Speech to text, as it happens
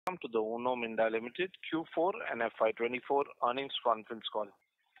Welcome to the Minda Limited Q4 and FY24 earnings conference call.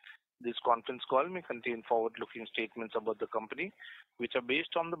 This conference call may contain forward-looking statements about the company, which are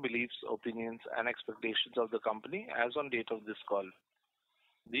based on the beliefs, opinions, and expectations of the company as on date of this call.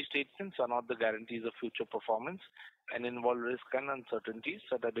 These statements are not the guarantees of future performance and involve risks and uncertainties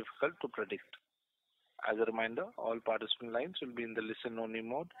that are difficult to predict. As a reminder, all participant lines will be in the listen-only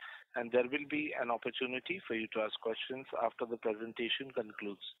mode, and there will be an opportunity for you to ask questions after the presentation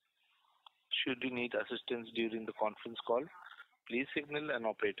concludes. Should you need assistance during the conference call, please signal an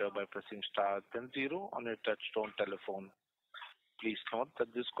operator by pressing star then 0 on your touchtone telephone. Please note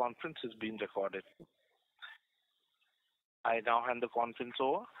that this conference is being recorded. I now hand the conference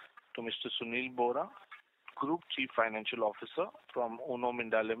over to Mr. Sunil Bora, Group Chief Financial Officer from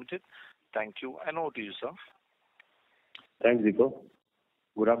Minda Limited. Thank you, and over to you, sir. Thanks, Zico.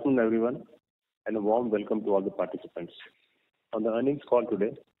 Good afternoon, everyone, and a warm welcome to all the participants. On the earnings call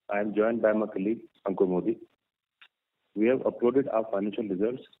today, I am joined by my colleague, Ankur Modi. We have uploaded our financial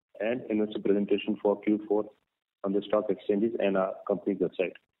results and investor presentation for Q4 on the stock exchanges and our company's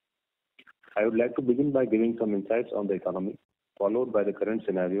website. I would like to begin by giving some insights on the economy, followed by the current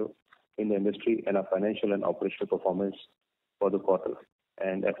scenario in the industry and our financial and operational performance for the quarter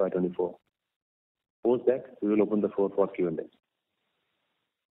and FY24. Post that, we will open the floor for Q&A.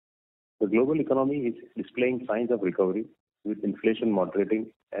 The global economy is displaying signs of recovery, with inflation moderating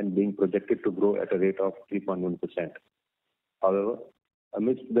and being projected to grow at a rate of 3.1%. However,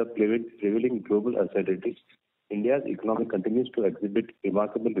 amidst the prevailing global uncertainties, India's economy continues to exhibit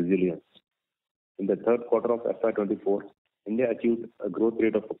remarkable resilience. In the third quarter of FY24, India achieved a growth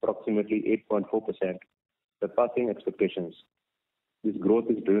rate of approximately 8.4%, surpassing expectations. This growth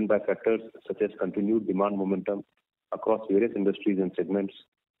is driven by factors such as continued demand momentum across various industries and segments,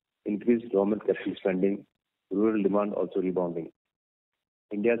 increased government capital spending, rural demand also rebounding.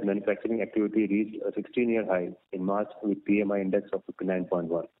 India's manufacturing activity reached a 16-year high in March with PMI index of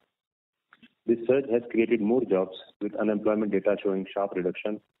 59.1. This surge has created more jobs, with unemployment data showing sharp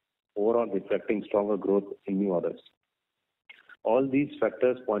reduction, overall reflecting stronger growth in new orders. All these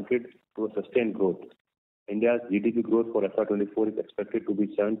factors pointed to a sustained growth. India's GDP growth for FY24 is expected to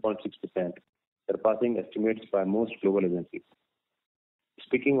be 7.6%, surpassing estimates by most global agencies.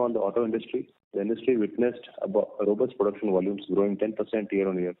 Speaking on the auto industry, the industry witnessed robust production volumes growing 10%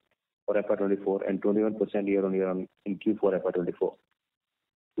 year-on-year for FY24 and 21% year-on-year in Q4 FY24.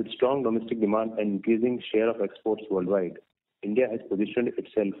 With strong domestic demand and increasing share of exports worldwide, India has positioned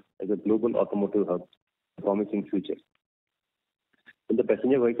itself as a global automotive hub, a promising future. In the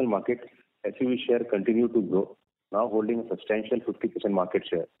passenger vehicle market, SUV share continued to grow, now holding a substantial 50% market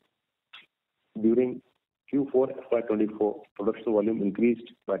share. During Q4 FY24, production volume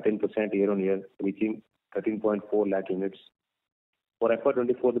increased by 10% year-on-year, reaching 13.4 lakh units. For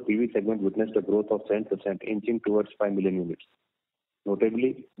FY24, the PV segment witnessed a growth of 7%, inching towards 5 million units.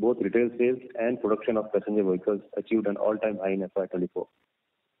 Notably, both retail sales and production of passenger vehicles achieved an all-time high in FY24.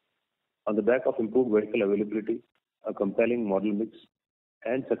 On the back of improved vehicle availability, a compelling model mix,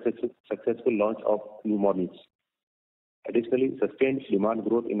 and successful launch of new models. Additionally, sustained demand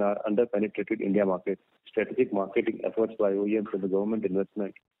growth in our under-penetrated India market, strategic marketing efforts by OEMs and the government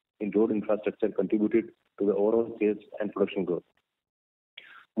investment in road infrastructure contributed to the overall sales and production growth.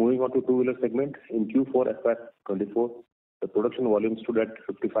 Moving on to two-wheeler segment, in Q4 FY24, the production volume stood at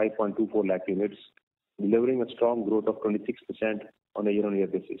 55.24 lakh units, delivering a strong growth of 26% on a year-on-year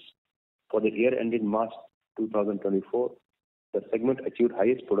basis. For the year ending March 2024, the segment achieved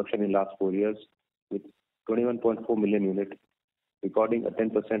highest production in last 4 years with 21.4 million units, recording a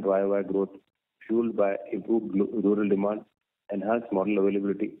 10% YOY growth fueled by improved rural demand, enhanced model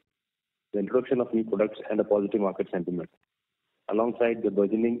availability, the introduction of new products, and a positive market sentiment, alongside the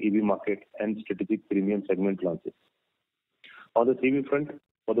burgeoning EV market and strategic premium segment launches. On the CV front,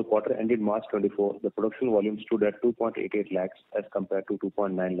 for the quarter ended March 24, the production volume stood at 2.88 lakhs as compared to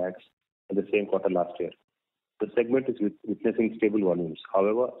 2.9 lakhs in the same quarter last year. The segment is witnessing stable volumes.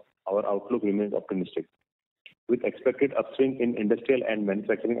 However, our outlook remains optimistic. With expected upswing in industrial and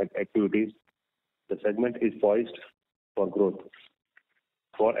manufacturing activities, the segment is poised for growth.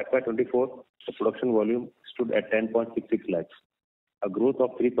 For FY24, the production volume stood at 10.66 lakhs, a growth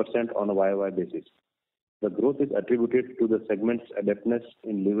of 3% on a YOY basis. The growth is attributed to the segment's adeptness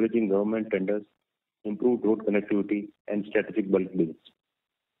in leveraging government tenders, improved road connectivity, and strategic bulk deals.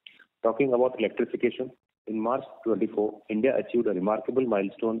 Talking about electrification, in March 24, India achieved a remarkable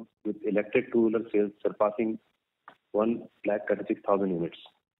milestone with electric two-wheeler sales surpassing 136,000 units,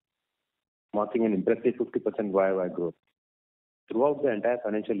 marking an impressive 50% YOY growth. Throughout the entire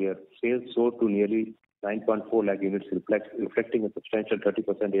financial year, sales soared to nearly 9.4 lakh units, reflecting a substantial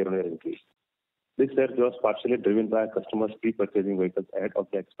 30% year-on-year increase. This surge was partially driven by customers pre-purchasing vehicles ahead of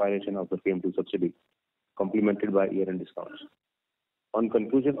the expiration of the FAME-II subsidy, complemented by year-end discounts. On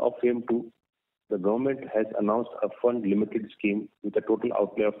conclusion of FAME-II, the government has announced a fund-limited scheme with a total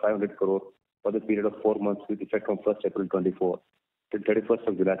outlay of 500 crore for the period of 4 months with effect from 1st April 24 to 31st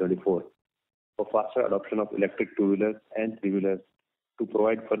of July 24 for faster adoption of electric two-wheelers and three-wheelers to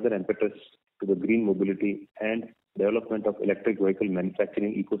provide further impetus to the green mobility and development of electric vehicle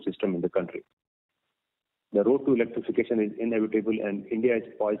manufacturing ecosystem in the country. The road to electrification is inevitable and India is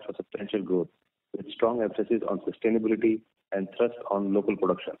poised for substantial growth with strong emphasis on sustainability and thrust on local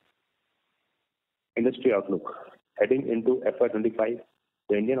production. Industry outlook. Heading into FY25,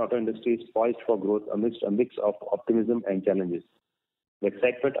 the Indian auto industry is poised for growth amidst a mix of optimism and challenges. The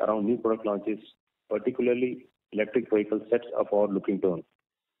excitement around new product launches, particularly electric vehicles, sets a forward-looking tone.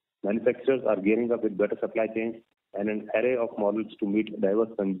 Manufacturers are gearing up with better supply chains and an array of models to meet diverse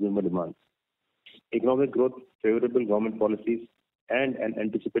consumer demands. Economic growth, favorable government policies, and an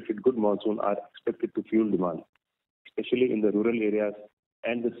anticipated good monsoon are expected to fuel demand, especially in the rural areas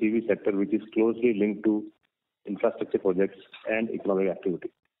and the CV sector, which is closely linked to infrastructure projects and economic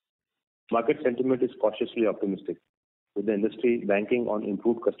activity. Market sentiment is cautiously optimistic, with the industry banking on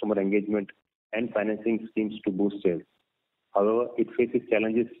improved customer engagement and financing schemes to boost sales. However, it faces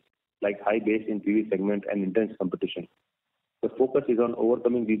challenges like high base in PV segment and intense competition. The focus is on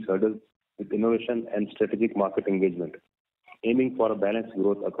overcoming these hurdles with innovation and strategic market engagement, aiming for a balanced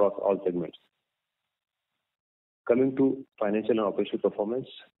growth across all segments. Coming to financial and operational performance,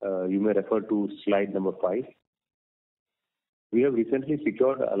 you may refer to slide number 5. We have recently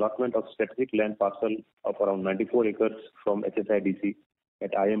secured the allotment of strategic land parcel of around 94 acres from HSIDC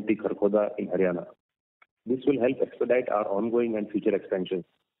at IMT Kharkhoda in Haryana. This will help expedite our ongoing and future expansions.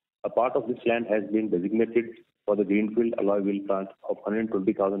 A part of this land has been designated for the Greenfield alloy wheel plant of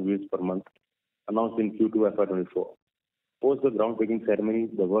 120,000 wheels per month, announced in Q4FY24. Post the groundbreaking ceremony,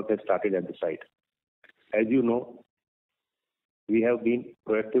 the work has started at the site. As you know, we have been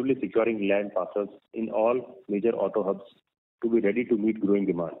proactively securing land parcels in all major auto hubs to be ready to meet growing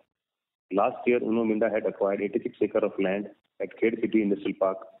demand. Last year, Minda had acquired 86 acres of land at Khed City Industrial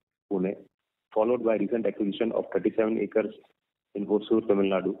Park, Pune, followed by recent acquisition of 37 acres in Hosur, Tamil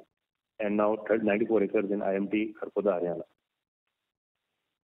Nadu, and now 94 acres in IMT Kharkhoda, Haryana.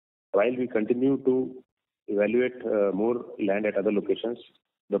 While we continue to evaluate more land at other locations,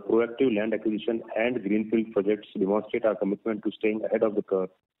 the proactive land acquisition and greenfield projects demonstrate our commitment to staying ahead of the curve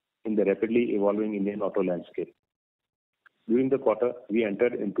in the rapidly evolving Indian auto landscape. During the quarter, we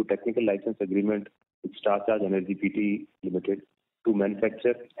entered into technical license agreement with Star Charge Energy Pte. Limited to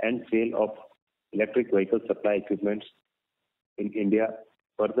manufacture and sale of electric vehicle supply equipments in India,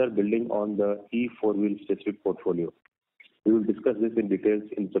 further building on the E4-wheel specific portfolio. We will discuss this in details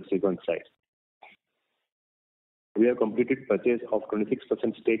in subsequent slides. We have completed purchase of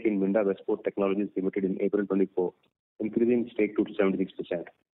 26% stake in Minda Westport Technologies Limited in April 24, increasing stake to 76%.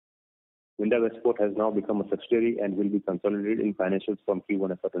 Minda Westport has now become a subsidiary and will be consolidated in financials from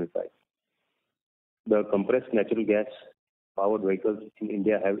Q1 FY25. The compressed natural gas powered vehicles in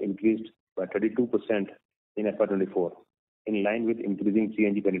India have increased by 32% in FY24, in line with increasing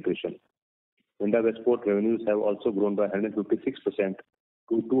CNG penetration. Minda Westport revenues have also grown by 156%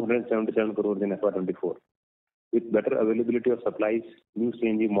 to 277 crores in FY24. With better availability of supplies, new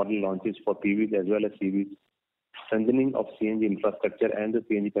CNG model launches for PVs as well as CVs, strengthening of CNG infrastructure and the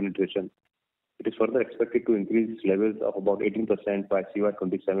CNG penetration, it is further expected to increase levels of about 18% by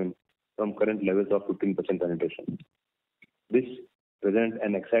CY27 from current levels of 15% penetration. This presents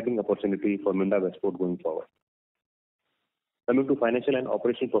an exciting opportunity for Minda Westport going forward. Coming to financial and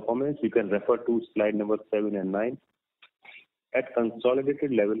operational performance, you can refer to slide number 7 and 9. At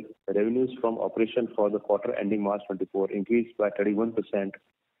consolidated level, revenues from operation for the quarter ending March 24 increased by 31%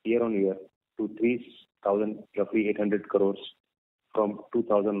 year-on-year to 3,800 crores from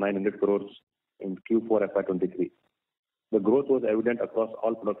 2,900 crores in Q4 FY23. The growth was evident across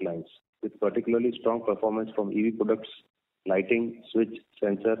all product lines, with particularly strong performance from EV products, lighting, switch,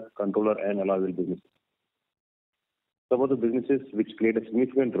 sensor, controller, and alloy wheel businesses. Some of the businesses which played a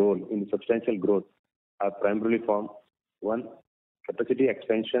significant role in the substantial growth are primarily from 1. Capacity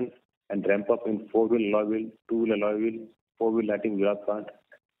expansion and ramp up in 4-wheel alloy wheel, 2-wheel alloy wheel, 4-wheel lighting Gujarat plant,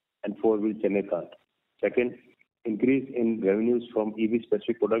 and 4-wheel Chennai plant. 2. Increase in revenues from EV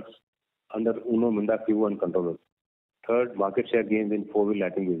specific products under Minda Q1 controller. 3. Market share gains in 4-wheel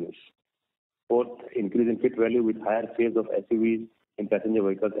lighting business. 4. Increase in kit value with higher sales of SUVs in passenger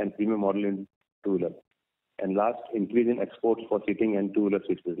vehicles and premium model in 2-wheeler. And last, increase in exports for seating and 2-wheeler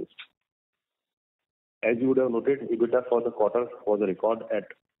switch business. As you would have noted, EBITDA for the quarter was a record at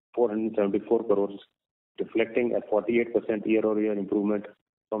 474 crores, reflecting a 48% year-over-year improvement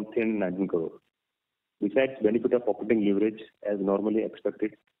from 319 crores. Besides benefit of operating leverage, as normally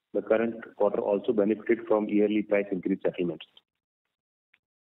expected, the current quarter also benefited from yearly price increase settlements.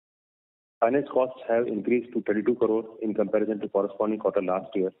 Finance costs have increased to 32 crores in comparison to corresponding quarter last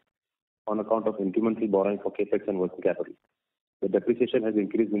year on account of incremental borrowing for capex and working capital. The depreciation has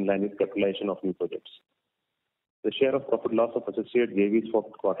increased in line with capitalization of new projects. The share of profit loss of associate JVs for the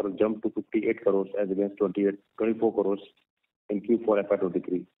quarter jumped to 58 crores as against 24 crores in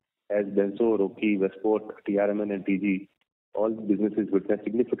Q4FY23. As Denso, Roki, Westport, TRMN and TG, all businesses witnessed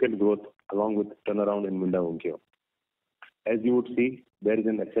significant growth along with turnaround in Minda Onkyo. As you would see, there is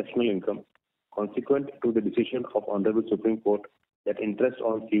an exceptional income consequent to the decision of Honorable Supreme Court that interest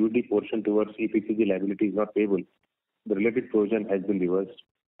on CUD portion towards EPCG liability is not payable. The related provision has been reversed,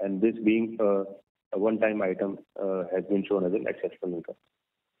 and this being a one-time item has been shown as an exceptional income.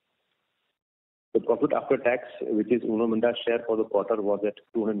 The profit after tax, which is Uno Minda's share for the quarter, was at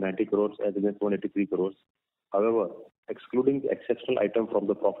 290 crores as against 183 crores. However, excluding the exceptional item from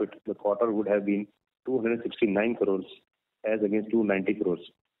the profit, the quarter would have been 269 crores as against 290 crores,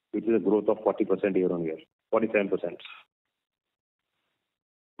 which is a growth of 40% year-on-year, 47%.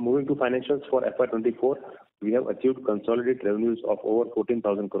 Moving to financials for FY24, we have achieved consolidated revenues of over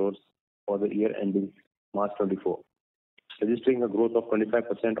 14,000 crores for the year ending March 24, registering a growth of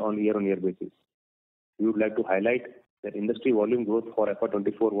 25% on year-on-year basis. We would like to highlight that industry volume growth for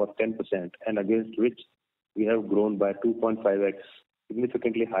FY24 was 10%, and against which we have grown by 2.5x,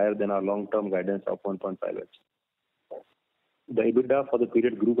 significantly higher than our long-term guidance of 1.5x. The EBITDA for the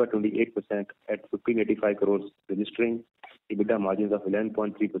period grew by 28% at 1585 crores, registering EBITDA margins of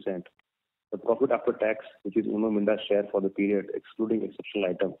 11.3%. The profit after tax, which is Uno Minda's share for the period excluding exceptional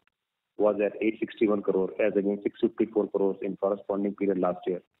item, was at 861 crore as against 654 crores in corresponding period last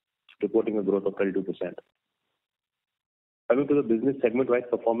year, reporting a growth of 32%. Coming to the business segment-wise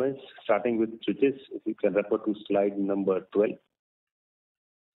performance, starting with switches, if you can refer to slide number 12.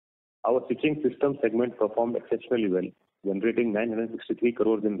 Our switching system segment performed exceptionally well, generating 963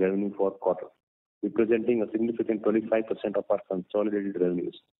 crores in revenue for quarter, representing a significant 25% of our consolidated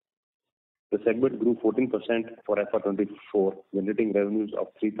revenues. The segment grew 14% for FY24, generating revenues of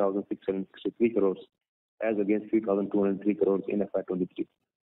 3,663 crores as against 3,203 crores in FY23.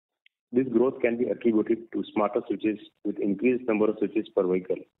 This growth can be attributed to smarter switches with increased number of switches per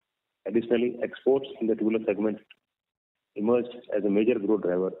vehicle. Additionally, exports in the two-wheeler segment emerged as a major growth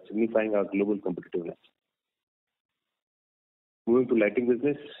driver, signifying our global competitiveness. Moving to lighting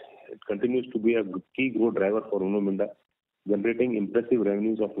business, it continues to be a key growth driver for Uno Minda, generating impressive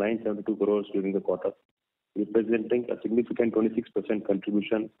revenues of 972 crores during the quarter, representing a significant 26%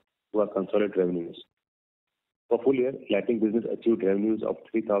 contribution to our consolidated revenues. For full year, lighting business achieved revenues of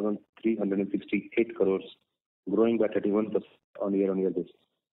 3,368 crores, growing by 31% on year-on-year basis.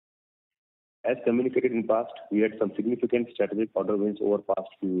 As communicated in past, we had some significant strategic order wins over past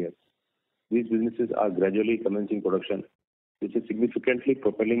few years. These businesses are gradually commencing production, which is significantly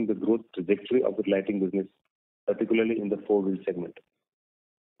propelling the growth trajectory of the lighting business, particularly in the four-wheel segment.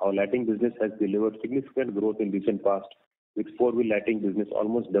 Our lighting business has delivered significant growth in recent past, with four-wheel lighting business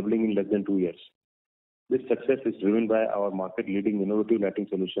almost doubling in less than 2 years. This success is driven by our market-leading innovative lighting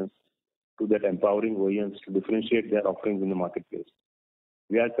solutions to that empowering OEMs to differentiate their offerings in the marketplace.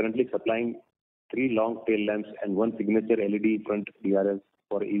 We are currently supplying 3 long tail lamps and 1 signature LED front DRL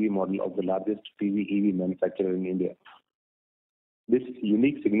for EV model of the largest PV EV manufacturer in India. This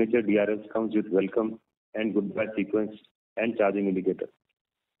unique signature DRL comes with welcome and goodbye sequence and charging indicator.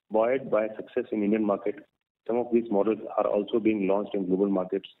 Buoyed by success in Indian market, some of these models are also being launched in global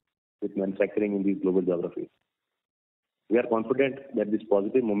markets with manufacturing in these global geographies. We are confident that this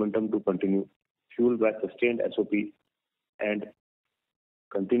positive momentum to continue, fueled by sustained SOP and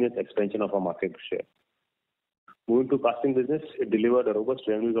continuous expansion of our market share. Moving to casting business, it delivered a robust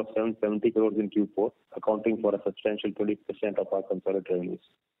revenues of 770 crores in Q4, accounting for a substantial 20% of our consolidated revenues.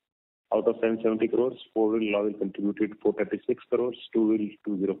 Out of 770 crores, four-wheel alloy contributed 436 crores, two-wheel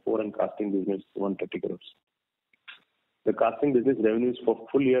 204, and casting business 130 crores. The casting business revenues for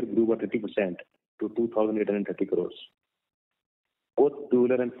full year grew by 30% to 2,830 crores. Both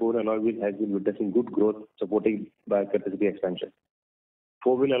two-wheeler and four-wheel alloy wheel has been witnessing good growth supported by capacity expansion.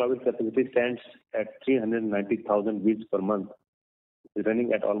 Four-wheel alloy wheel capacity stands at 390,000 wheels per month,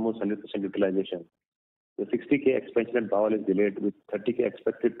 running at almost 100% utilization. The 60K expansion at Bawal is delayed, with 30K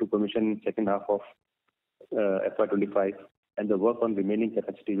expected to commission in second half of FY25, and the work on remaining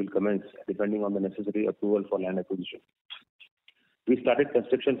capacity will commence depending on the necessary approval for land acquisition. We started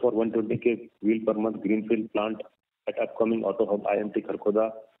construction for 120k wheel per month greenfield plant at upcoming Auto Hub IMT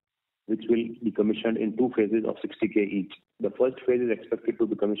Kharkhoda, which will be commissioned in two phases of 60k each. The first phase is expected to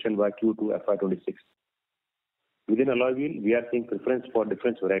be commissioned by Q4FY24. Within alloy wheel, we are seeing preference for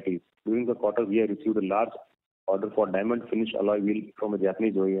different varieties. During the quarter, we have received a large order for diamond finish alloy wheel from a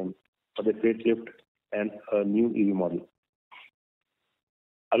Japanese OEM for the facelift and a new EV model.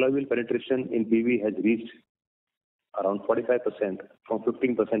 Alloy wheel penetration in PV has reached around 45% from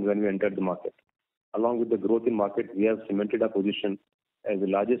 15% when we entered the market. Along with the growth in market, we have cemented our position as the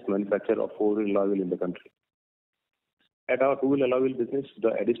largest manufacturer of four-wheel alloy wheel in the country. At our two-wheel alloy wheel business,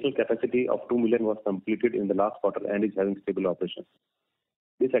 the additional capacity of 2 million was completed in the last quarter and is having stable operations.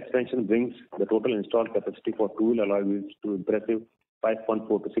 This expansion brings the total installed capacity for two-wheel alloy wheels to impressive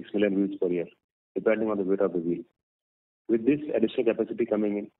 5.4 to 6 million wheels per year, depending on the weight of the wheel. With this additional capacity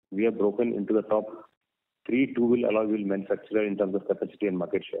coming in, we have broken into the top 3 two-wheel alloy wheel manufacturers in terms of capacity and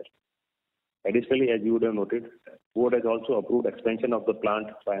market share. Additionally, as you would have noted, board has also approved expansion of the plant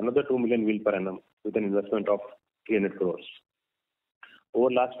by another 2 million wheels per annum with an investment of 300 crores. Over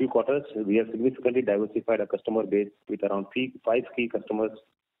the last few quarters, we have significantly diversified our customer base with around 5 key customers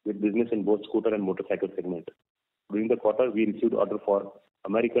with business in both scooter and motorcycle segment. During the quarter, we received order for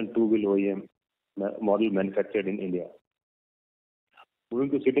American two-wheel OEM model manufactured in India. Moving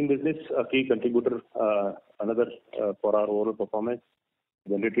to seating business, a key contributor, for our overall performance,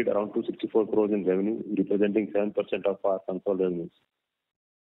 generated around 264 crores in revenue, representing 7% of our consolidated revenues.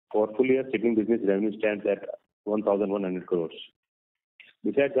 For full year, seating business revenue stands at 1,100 crores.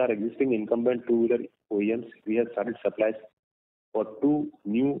 Besides our existing incumbent two-wheeler OEMs, we have started supplies for 2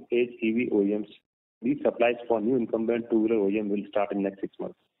 new age EV OEMs. These supplies for new incumbent two-wheeler OEM will start in next 6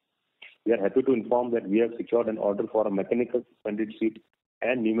 months. We are happy to inform that we have secured an order for a mechanical suspended seat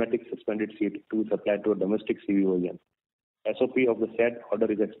and pneumatic suspended seat to supply to a domestic CV OEM. SOP of the said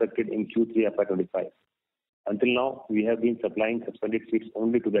order is expected in Q3 FY25. Until now, we have been supplying suspended seats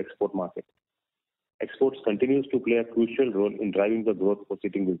only to the export market. Exports continues to play a crucial role in driving the growth for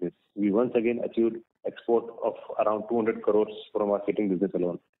seating business. We once again achieved export of around 200 crores from our seating business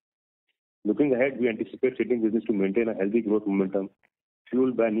alone. Looking ahead, we anticipate seating business to maintain a healthy growth momentum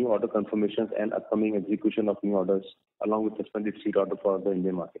fueled by new order confirmations and upcoming execution of new orders along with suspended seat order for the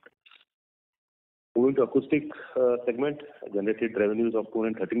Indian market. Moving to acoustic segment, generated revenues of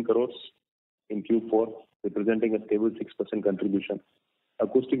 213 crores in Q4, representing a stable 6% contribution.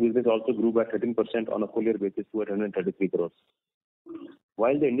 Acoustic business also grew by 13% on a full year basis to 133 crores.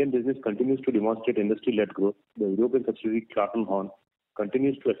 While the Indian business continues to demonstrate industry-led growth, the European subsidiary Clarton Horn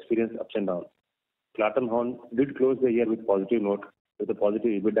continues to experience ups and downs. Clarton Horn did close the year with positive note, with a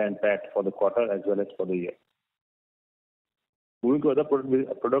positive EBITDA and PAT for the quarter as well as for the year. Moving to other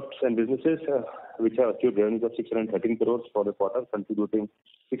products and businesses, which have achieved revenues of 613 crores for the quarter, contributing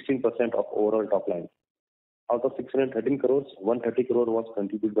 16% of overall top line. Out of 613 crores, 130 crore was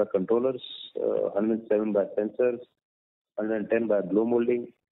contributed by controllers, 107 by sensors, 110 by blow molding,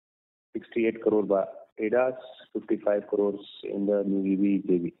 68 crore by ADAS, 55 crores in the new EV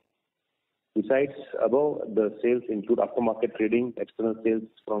JV. Besides above, the sales include aftermarket trading, external sales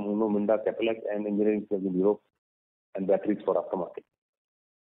from Minda, Capelec, and engineering sales in Europe, and batteries for aftermarket.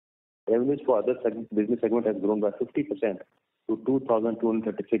 Revenues for other business segment has grown by 50% to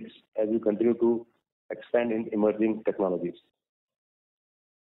 2,236 as we continue to expand in emerging technologies.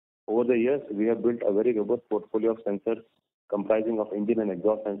 Over the years, we have built a very robust portfolio of sensors comprising of engine and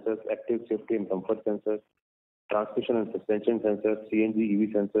exhaust sensors, active safety and comfort sensors, transmission and suspension sensors, CNG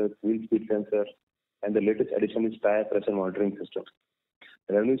EV sensors, wheel speed sensors, and the latest addition is tire pressure monitoring system.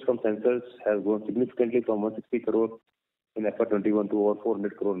 Revenues from sensors have grown significantly from 160 crore in FY21 to over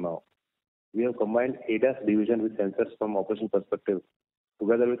 400 crore now. We have combined ADAS division with sensors from operation perspective.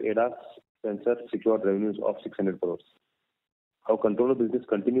 Together with ADAS sensors, secured revenues of 600 crores. Our controller business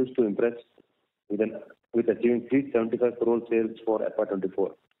continues to impress with achieving 375 crore sales for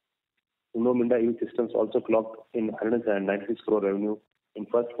FY24. Minda EV Systems also clocked in 196 crore revenue in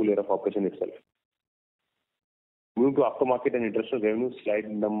first full year of operation itself. Moving to aftermarket and international revenue, slide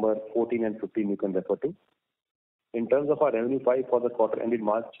number 14 and 15 you can refer to. In terms of our revenue pie for the quarter ended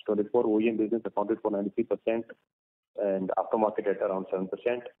March 24, OEM business accounted for 93% and aftermarket at around 7%.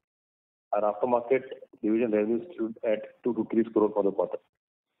 Our aftermarket division revenues stood at 223 crore for the quarter.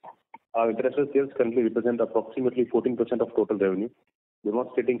 Our international sales currently represent approximately 14% of total revenue,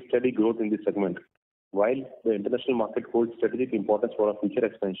 demonstrating steady growth in this segment. While the international market holds strategic importance for our future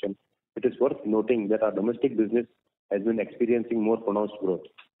expansion, it is worth noting that our domestic business has been experiencing more pronounced growth.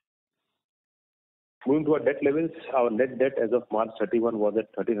 Moving to our debt levels, our net debt as of March 31 was at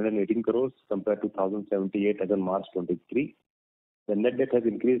 1,318 crores compared to 1,078 as on March 23. The net debt has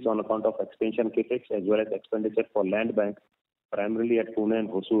increased on account of expansion capex as well as expenditure for land bank, primarily at Pune and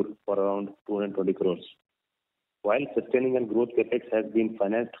Hosur for around 220 crores. While sustaining and growth capex has been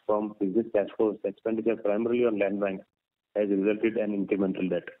financed from business cash flows, the expenditure primarily on land bank has resulted in incremental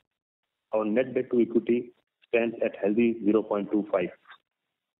debt. Our net debt to equity stands at healthy 0.25.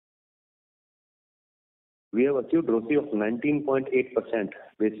 We have achieved ROCE of 19.8%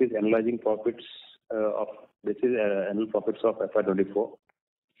 basis analyzing profits annual profits of FY24.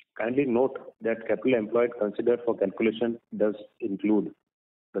 Kindly note that capital employed considered for calculation does include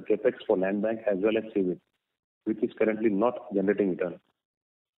the capex for land bank as well as civil, which is currently not generating return.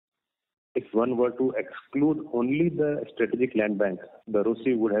 If one were to exclude only the strategic land bank, the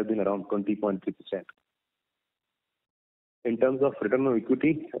ROCE would have been around 20.3%. In terms of return on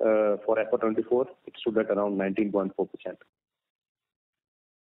equity for FY24, it stood at around 19.4%.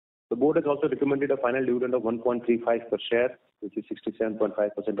 The board has also recommended a final dividend of 1.35 per share, which is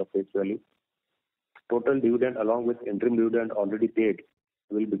 67.5% of face value. Total dividend along with interim dividend already paid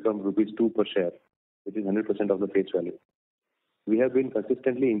will become rupees 2 per share, which is 100% of the face value. We have been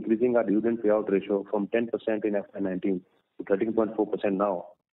consistently increasing our dividend payout ratio from 10% in FY19 to 13.4% now.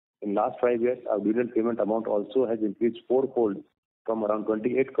 In last 5 years, our dividend payment amount also has increased fourfold from around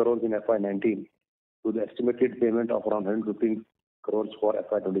 28 crores in FY19 to the estimated payment of around 115 crores for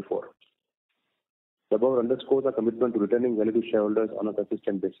FY24. The above underscores our commitment to returning value to shareholders on a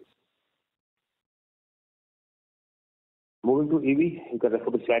consistent basis. Moving to EV, you can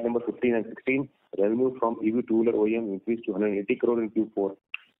refer to slide number 15 and 16. Revenue from EV two-wheeler OEM increased to 180 crore in Q4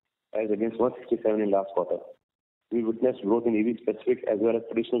 as against 167 in last quarter. We witnessed growth in EV specific as well as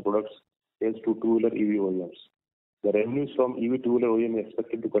traditional products sales to two-wheeler EV OEMs. The revenues from EV two-wheeler OEM are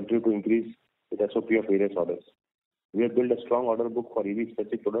expected to continue to increase with SOP of various orders. We have built a strong order book for EV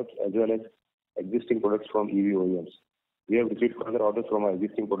specific products as well as existing products from EV OEMs. We have received further orders from our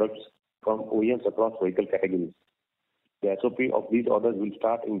existing products from OEMs across vehicle categories. The SOP of these orders will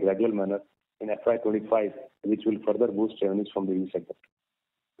start in gradual manner in FY25, which will further boost revenues from the EV segment.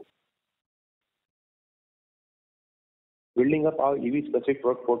 Building up our EV specific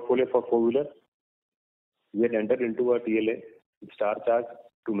product portfolio for four-wheeler, we had entered into a TLA with Star Charge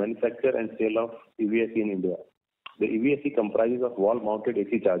to manufacture and sale of EVSE in India. The EVSE comprises of wall-mounted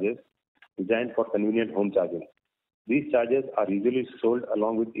AC chargers designed for convenient home charging. These chargers are usually sold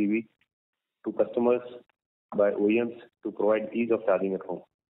along with EV to customers by OEMs to provide ease of charging at home.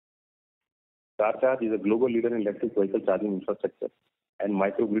 Star Charge is a global leader in electric vehicle charging infrastructure and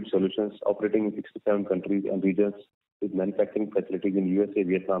microgrid solutions operating in 67 countries and regions with manufacturing facilities in USA,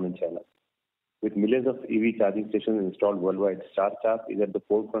 Vietnam, and China. With millions of EV charging stations installed worldwide, Star Charge is at the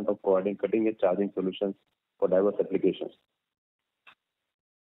forefront of providing cutting-edge charging solutions for diverse applications.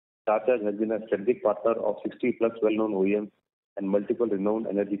 Star Charge has been a strategic partner of 60 plus well-known OEMs and multiple renowned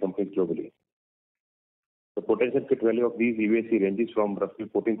energy companies globally. The potential kit value of these EVSE ranges from roughly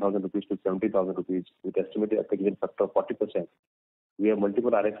 14,000 rupees to 70,000 rupees with estimated application factor of 40%. We have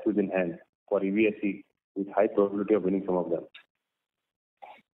multiple RFQs in hand for EVSE with high probability of winning some of them.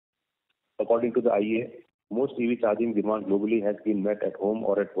 According to the IEA, most EV charging demand globally has been met at home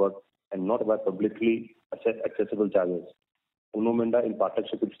or at work and not by publicly accessible chargers. Minda, in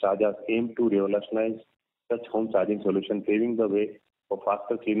partnership with Star Charge, aim to revolutionize such home charging solution, paving the way for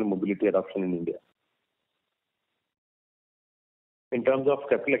faster, cleaner mobility adoption in India. In terms of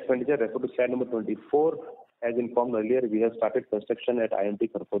capital expenditure, refer to slide number 24. As informed earlier, we have started construction at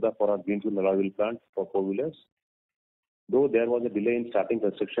IMT Kharkhoda for our greenfield alloy wheel plant for four-wheelers. Though there was a delay in starting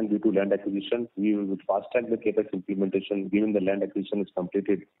construction due to land acquisition, we will fast-track the capex implementation given the land acquisition is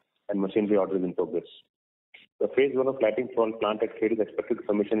completed and machinery order is in progress. The phase 1 of lighting plant at Khed is expected to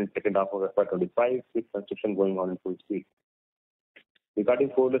commission in second half of FY25 with construction going on in full speed. Regarding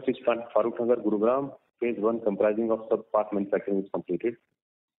four-wheeler switch plant Farrukhnagar, Gurugram, phase 1 comprising of sub-part manufacturing is completed.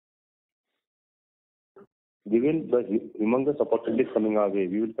 Given the humongous opportunities coming our way,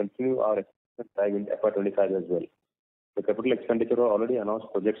 we will continue our expansion drive in FY25 as well. The capital expenditure are already announced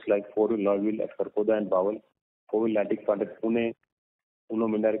projects like four-wheel alloy wheel at Kharkhoda and Bawal, four-wheel lighting plant at Pune, Uno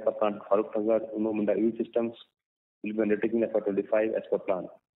Minda plant Farrukhnagar, Uno Minda EV systems will be undertaken in FY25 as per plan.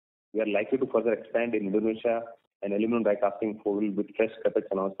 We are likely to further expand in Indonesia and aluminum die casting four-wheel with fresh capex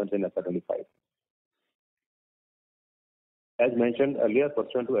announcements in FY25. As mentioned earlier,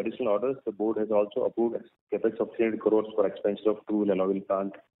 pursuant to additional orders, the board has also approved capex of 300 crores for expansion of two-wheel alloy wheel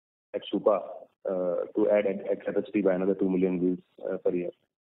plant at Supa to add capacity by another 2 million wheels per year.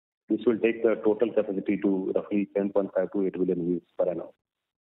 This will take the total capacity to roughly 10.5 to 8 million wheels per annum.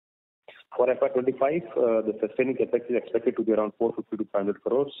 For FY25, the sustaining capex is expected to be around 450 to 500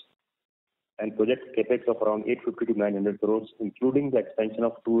 crores. and project capex of around 850 to 900 crores, including the expansion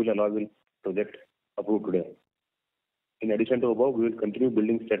of two-wheel alloy wheel project approved today. In addition to above, we will continue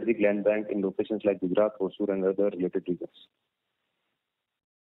building strategic land bank in locations like Gujarat, Hosur, and other related regions.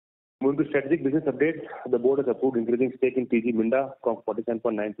 Moving to strategic business update, the board has approved increasing stake in TG Minda from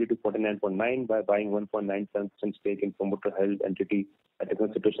 47.93 to 49.9 by buying 1.97% stake in promoter-held entity at a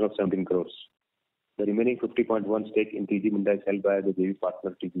consideration of 17 crores. The remaining 50.1 stake in TG Minda is held by the JV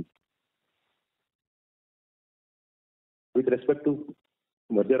partner TG. With respect to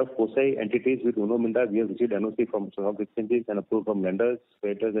merger of FOSI entities with Uno Minda, we have received NOC from stock exchanges and approved from lenders,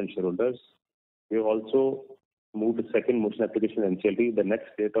 creditors, and shareholders. We have also moved to second motion application NCLT. The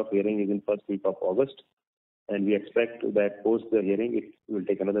next date of hearing is in first week of August, and we expect that post the hearing, it will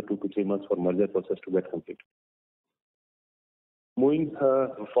take another 2 to 3 months for merger process to get complete. Moving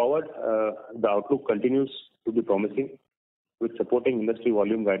forward, the outlook continues to be promising with supporting industry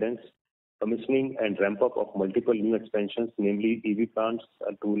volume guidance, commissioning and ramp up of multiple new expansions, namely EV plants,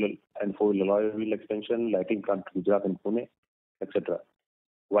 two-wheel and four-wheel alloy wheel expansion, lighting plant to Gujarat and Pune, etc.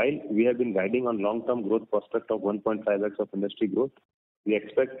 While we have been guiding on long-term growth prospect of 1.5x of industry growth, we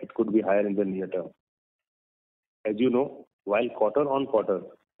expect it could be higher in the near term. As you know, while quarter on quarter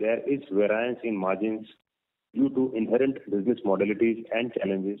there is variance in margins due to inherent business modalities and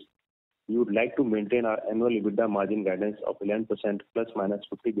challenges, we would like to maintain our annual EBITDA margin guidance of 11% plus minus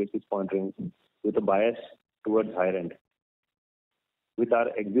 50 basis point range with a bias towards higher end. With our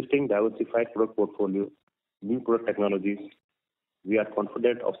existing diversified product portfolio, new product technologies, we are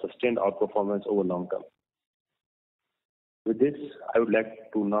confident of sustained outperformance over long term. With this, I would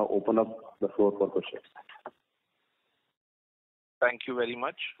like to now open up the floor for questions. Thank you very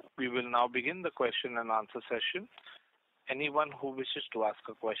much. We will now begin the question and answer session. Anyone who wishes to ask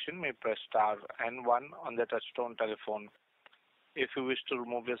a question may press star and one on the touchtone telephone. If you wish to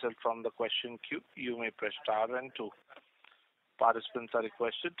remove yourself from the question queue, you may press star and two. Participants are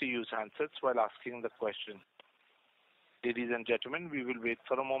requested to use handsets while asking the question. Ladies and gentlemen, we will wait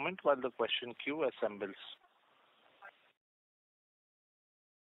for a moment while the question queue assembles.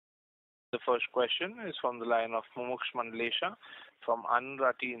 The first question is from the line of Mumuksh Mandlesha from Anand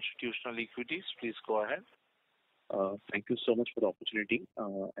Rathi Institutional Equities. Please go ahead. Thank you so much for the opportunity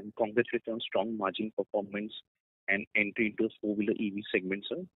and congratulations on strong margin performance and entry into the four-wheeler EV segment,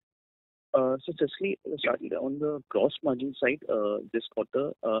 sir. So justly starting on the gross margin side, this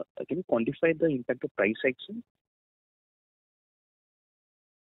quarter, can you quantify the impact of price hikes?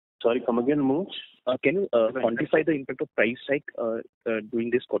 Sorry, come again, Mumuksh? Can you quantify the impact of price hike during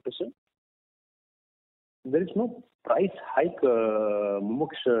this quarter, sir? There is no price hike,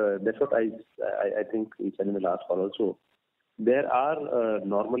 Mumuksh. That's what I think we said in the last call also. There are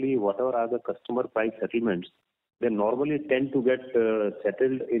normally whatever are the customer price settlements, they normally tend to get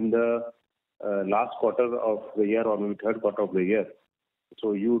settled in the last quarter of the year or maybe third quarter of the year.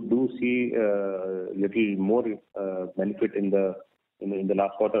 So you do see little more benefit in the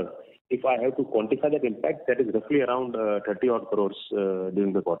last quarter. If I have to quantify that impact, that is roughly around 30 odd crores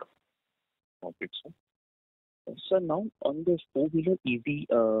during the quarter. Okay, sir. So now on the four-wheeler EV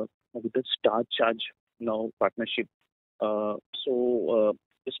with the Star Charge now partnership,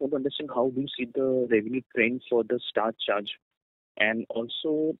 just want to understand how do you see the revenue trend for the Star Charge, and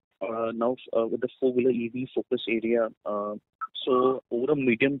also now with the four-wheeler EV focus area. So over a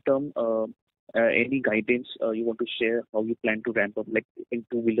medium term, any guidance you want to share how you plan to ramp up, like in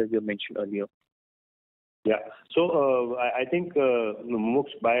two-wheelers you mentioned earlier? Yeah. So I think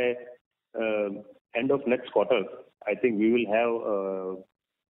Mumuksh, by end of next quarter, I think we will have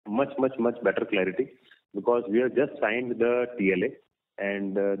much better clarity, because we have just signed the TLA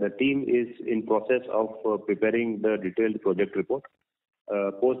and the team is in process of preparing the detailed project report.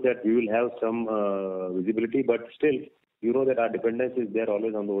 Post that we will have some visibility, but still, you know that our dependence is there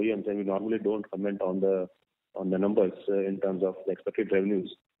always on the OEMs, and we normally don't comment on the numbers in terms of the expected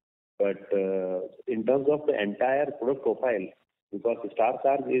revenues. But in terms of the entire product profile, because the Star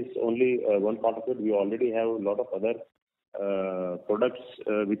Charge is only one part of it, we already have a lot of other products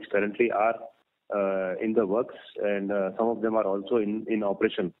which currently are in the works, and some of them are also in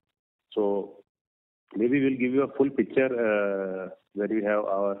operation. So maybe we'll give you a full picture when we have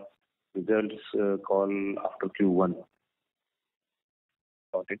our results call after Q1.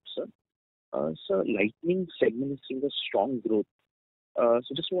 Got it, sir. So Lightning segment is seeing a strong growth.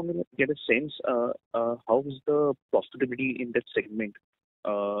 So just want to get a sense, how is the profitability in that segment?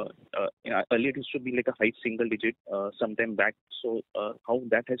 Earlier it used to be like a high single digit sometime back. So how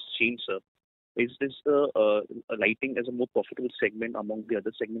that has changed, sir? Is this the lighting as a more profitable segment among the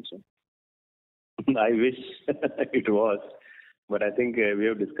other segments, sir? I wish it was, but I think we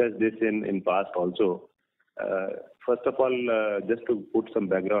have discussed this in past also. First of all, just to put some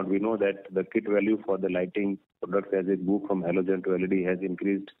background, we know that the kit value for the lighting products as it moved from halogen to LED has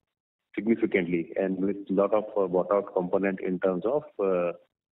increased significantly, and with a lot of bought out component in terms of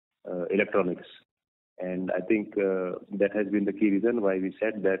electronics. And I think that has been the key reason why we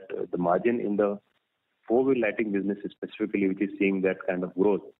said that the margin in the four-wheel lighting business specifically, which is seeing that kind of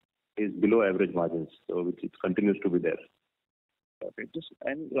growth, is below average margins, so which it continues to be there. Okay.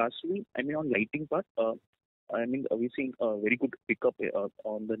 And lastly, on lighting part, we're seeing a very good pickup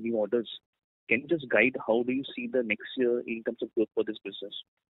on the new orders. Can you just guide how do you see the next year in terms of growth for this business?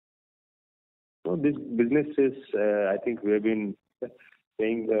 So this business is, I think we have been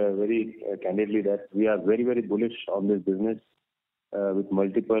saying very candidly that we are very, very bullish on this business with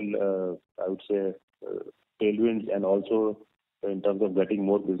multiple, I would say, tailwinds, and also in terms of getting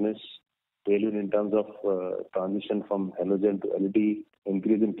more business, tailwind in terms of transition from halogen to LED,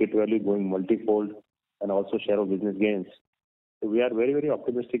 increase in kit value going multifold, and also share of business gains. So we are very, very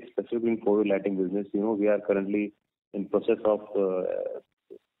optimistic, specifically in four-wheel lighting business. We are currently in process of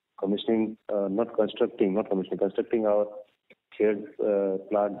constructing our shared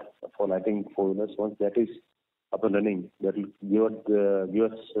plant for lighting four-wheelers. Once that is up and running, that will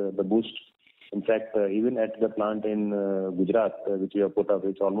give us the boost. In fact, even at the plant in Gujarat, which we have put up,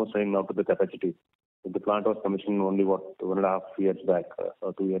 it's almost running now to the capacity. The plant was commissioned only 1.5 years back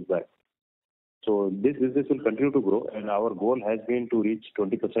or 2 years back. So this business will continue to grow, and our goal has been to reach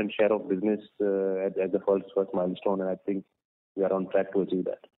 20% share of business as the first milestone, and I think we are on track to achieve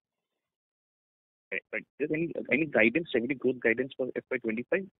that. Okay. Right. Is there any guidance, any growth guidance for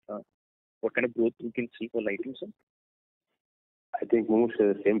FY25? What kind of growth we can see for lighting, sir? I think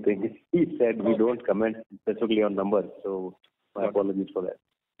Mumush, same thing. He said we don't comment specifically on numbers, so my apologies for that.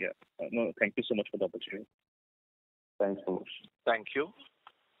 Yeah. No, thank you so much for the opportunity. Thanks, Mumush. Thank you.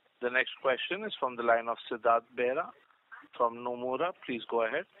 The next question is from the line of Siddharth Behera from Nomura. Please go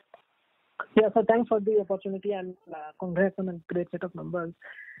ahead. Yeah, so thanks for the opportunity and congrats on a great set of numbers.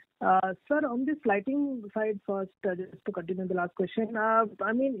 Sir, on this lighting side first, just to continue the last question,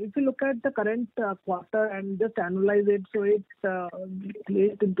 if you look at the current quarter and just analyze it, so it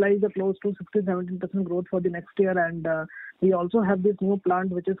implies a close to 16-17% growth for the next year, and we also have this new plant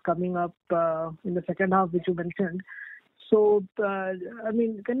which is coming up in the second half, which you mentioned. So, can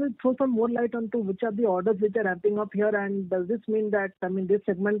you throw some more light onto which are the orders which are ramping up here, and does this mean that this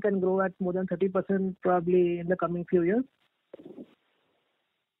segment can grow at more than 30% probably in the coming few years?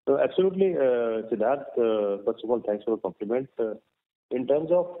 So absolutely, Siddharth. First of all, thanks for the compliment. In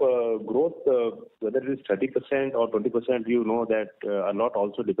terms of growth, whether it is 30% or 20%, you know that a lot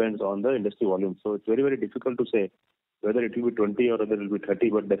also depends on the industry volume. So it's very, very difficult to say whether it will be 20 or whether it will be 30,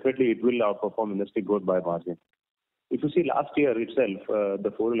 but definitely it will outperform industry growth by margin. If you see last year itself,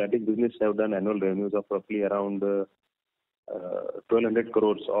 the four-wheel lighting business have done annual revenues of roughly around 1,200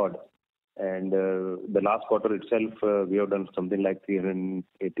 crores odd. And the last quarter itself, we have done something like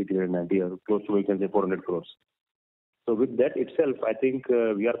 380, 390, or close to, we can say, 400 crores. So with that itself, I think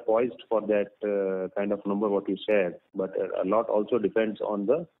we are poised for that kind of number what you said. But a lot also depends on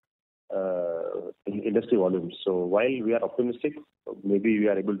the industry volumes. So while we are optimistic, maybe we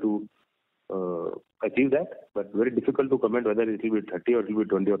are able to achieve that, but very difficult to comment whether it will be 30 or it will be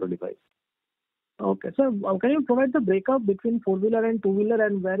 20 or 25. Okay. So can you provide the breakup between four-wheeler and two-wheeler,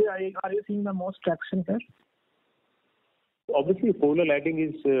 and where are you seeing the most traction here? Obviously, four-wheeler lighting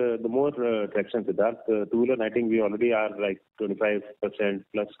is the more traction, Siddharth. Two-wheeler lighting, we already are like 25%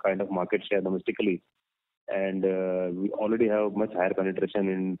 plus kind of market share domestically. And we already have much higher penetration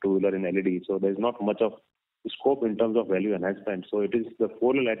in two-wheeler and LED. So there's not much of scope in terms of value enhancement. So it is the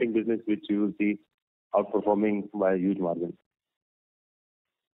four-wheeler lighting business which you will see outperforming by a huge margin.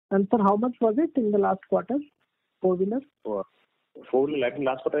 And sir, how much was it in the last quarter, four-wheeler? Four-wheeler lighting,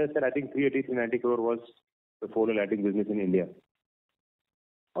 last quarter I said, I think 380, 390 crore was the four-wheeler lighting business in India.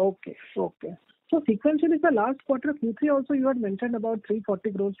 Okay. So sequentially, the last quarter, Q3 also you had mentioned about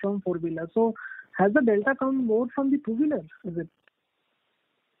 340 crores from four-wheeler. So has the delta come more from the two-wheeler, is it?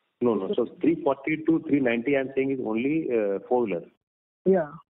 No. So 340 to 390 I'm saying is only four-wheeler.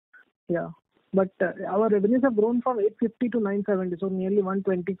 Yeah. But our revenues have grown from 850 to 970, so nearly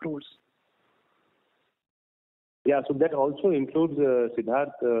 120 crores. Yeah, so that also includes,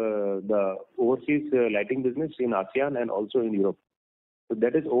 Siddharth, the overseas lighting business in ASEAN and also in Europe. So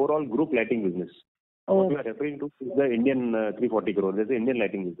that is overall group lighting business. What we are referring to is the Indian 340 crores. That's the Indian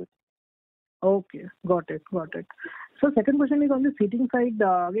lighting business. Okay, got it. So second question is on the seating side.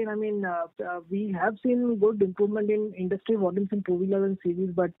 Again, I mean, we have seen good improvement in industry volumes in two-wheeler and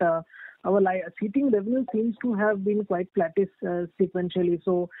CVs, but our seating revenue seems to have been quite flattish sequentially.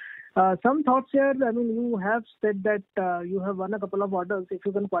 So some thoughts here. I mean, you have said that you have won a couple of orders. If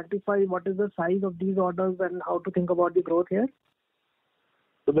you can quantify what is the size of these orders and how to think about the growth here?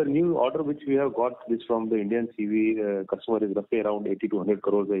 So the new order which we have got is from the Indian CV customer is roughly around 80 to 100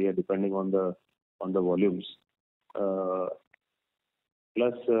 crores a year, depending on the volumes.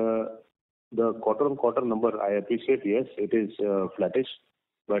 Plus the quarter-on-quarter number, I appreciate. Yes, it is flattish,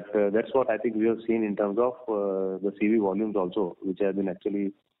 but that's what I think we have seen in terms of the CV volumes also, which have been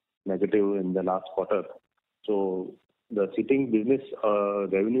actually negative in the last quarter. So the seating business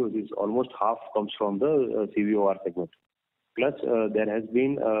revenues is almost half comes from the CVOR segment. Plus, there has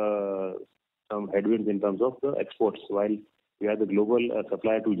been some headwinds in terms of the exports. While we are the global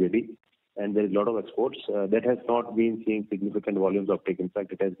supplier to JD, and there is a lot of exports, that has not been seeing significant volumes of take. In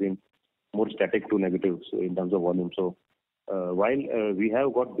fact, it has been more static to negative in terms of volume. So, while we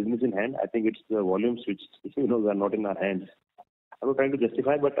have got business in hand, I think it's the volumes which are not in our hands. I'm not trying to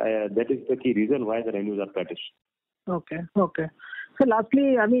justify, but that is the key reason why the revenues are flattish. Okay. So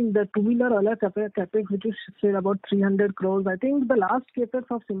lastly, I mean, the two-wheeler alloy capex, which is say about 300 crores. I think the last capex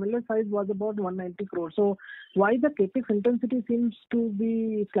of similar size was about 190 crores. So why the capex intensity seems to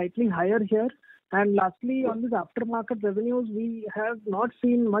be slightly higher here? And lastly, on this aftermarket revenues, we have not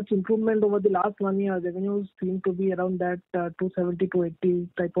seen much improvement over the last 1 year. Revenues seem to be around that 270 to 80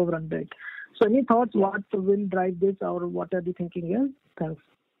 type of run rate. So any thoughts what will drive this, or what are you thinking here? Thanks.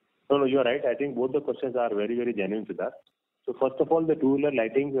 No, you are right. I think both the questions are very, very genuine, Siddharth. So first of all, the two-wheeler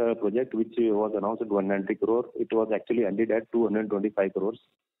lighting project, which was announced at 190 crore, it was actually ended at 225 crores.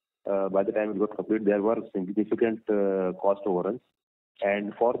 By the time it got complete, there were significant cost overruns.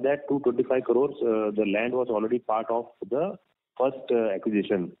 And for that 225 crores, the land was already part of the first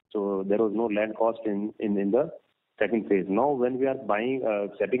acquisition. So there was no land cost in the second phase. Now, when we are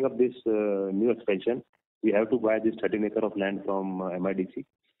setting up this new expansion, we have to buy this 13 acre of land from MIDC.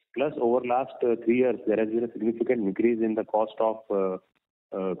 Plus, over last 3 years, there has been a significant increase in the cost of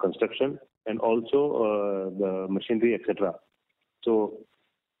construction and also the machinery, etc. So,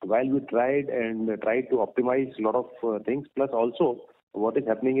 while we tried to optimize a lot of things, plus also what is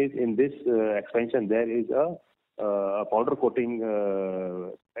happening is in this expansion there is a powder coating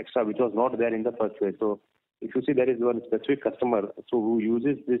extra which was not there in the first phase. So, if you see, there is one specific customer who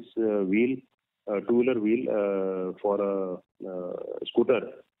uses this two-wheeler wheel for a scooter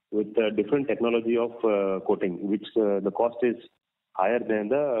with a different technology of coating, which the cost is higher than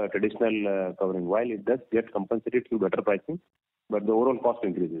the traditional covering. While it does get compensated through better pricing, but the overall cost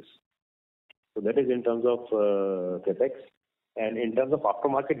increases. So that is in terms of capex. And in terms of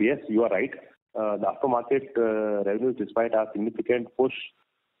aftermarket, yes, you are right. The aftermarket revenues, despite our significant push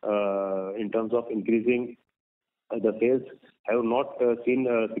in terms of increasing the sales, have not seen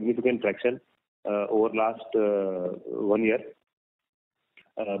significant traction over last 1 year.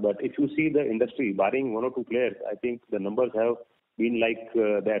 But if you see the industry, barring 1 or 2 players, I think the numbers have been like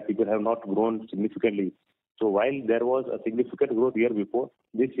that. People have not grown significantly. So while there was a significant growth year before,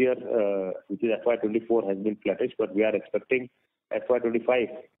 this year, which is FY24, has been flattish, but we are expecting FY25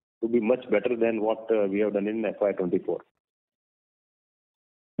 to be much better than what we have done in FY24.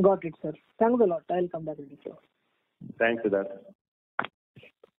 Got it, sir. Thanks a lot. I'll come back with you. Thanks, Siddharth.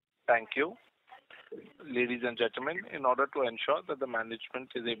 Thank you. Ladies and gentlemen, in order to ensure that the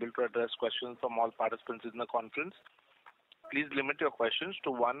management is able to address questions from all participants in the conference, please limit your questions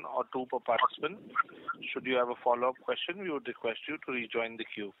to 1 or 2 per participant. Should you have a follow-up question, we would request you to rejoin the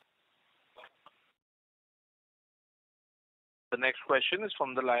queue. The next question is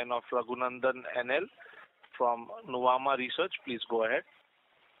from the line of Raghunandan NL from Nuvama Research. Please go ahead.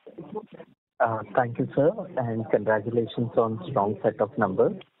 Thank you, sir, and congratulations on strong set of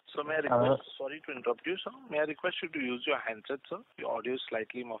numbers. So may I request, sorry to interrupt you, sir. May I request you to use your handset, sir? Your audio is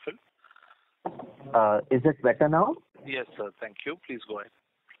slightly muffled. Is it better now? Yes, sir. Thank you. Please go ahead.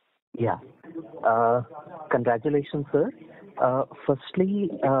 Yeah. Congratulations, sir. Firstly,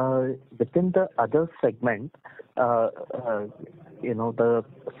 within the other segment, the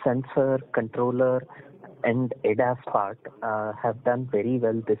sensor, controller, and ADAS part have done very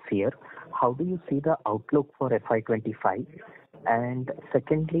well this year. How do you see the outlook for FY25? And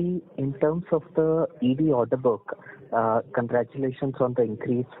secondly, in terms of the EV order book, congratulations on the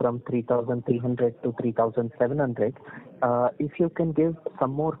increase from 3,300 to 3,700. If you can give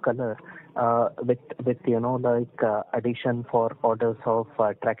some more color with addition for orders of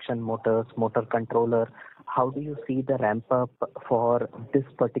traction motors, motor controller, how do you see the ramp up for this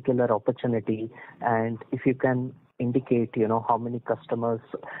particular opportunity? And if you can indicate, how many customers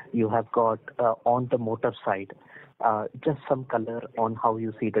you have got on the motor side. Just some color on how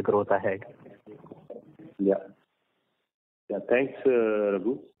you see the growth ahead. Yeah. Yeah, thanks,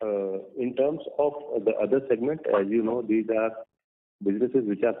 Raghu. In terms of the other segment, as you know, these are businesses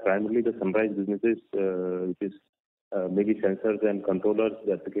which are primarily the sunrise businesses, which is maybe sensors and controllers.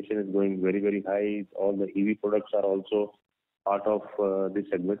 The application is going very, very high. All the EV products are also part of this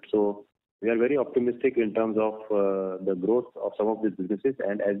segment. So we are very optimistic in terms of the growth of some of these businesses.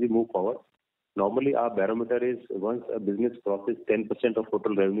 And as we move forward, normally our barometer is once a business crosses 10% of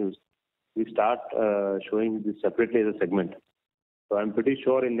total revenues, we start showing this separately as a segment. So I'm pretty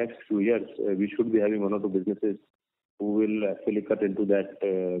sure in next few years, we should be having one or two businesses who will actually cut into that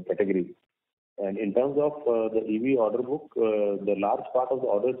category. And in terms of the EV order book, the large part of the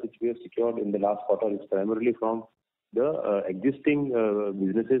orders which we have secured in the last quarter is primarily from the existing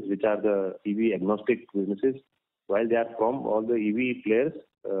businesses, which are the EV agnostic businesses, while they are from all the EV players,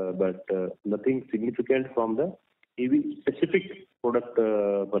 but nothing significant from the EV specific product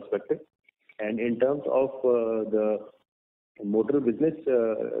perspective. And in terms of the motor business,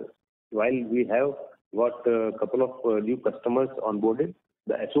 while we have got a couple of new customers onboarded,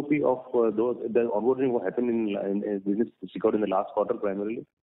 the SOP of the onboarding will happen in business secured in the last quarter primarily.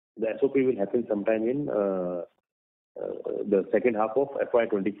 The SOP will happen sometime in the second half of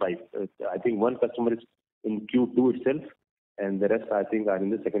FY25. I think one customer is in Q2 itself, and the rest I think are in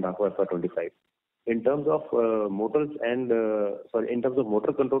the second half of FY25. In terms of motors and in terms of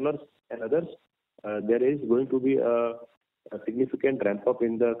motor controllers and others, there is going to be a significant ramp up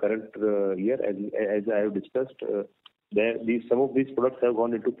in the current year, as I have discussed. Some of these products have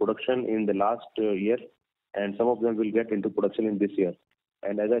gone into production in the last year, and some of them will get into production in this year.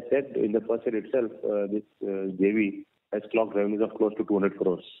 And as I said, in the first year itself, this JV has clocked revenues of close to 200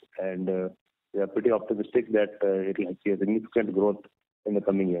 crores, and we are pretty optimistic that it will see a significant growth in the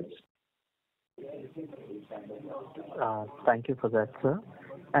coming years. Thank you for that, sir.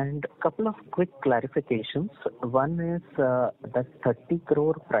 And a couple of quick clarifications. One is that 30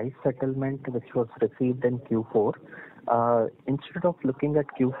 crore price settlement which was received in Q4. Instead of looking at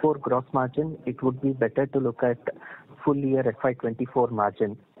Q4 gross margin, it would be better to look at full year FY24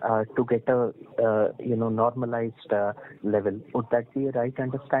 margin to get a normalized level. Would that be a right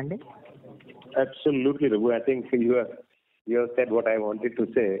understanding? Absolutely, Raghu. I think you have said what I wanted to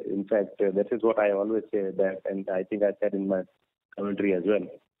say. In fact, that is what I always say, that, and I think I said in my commentary as well,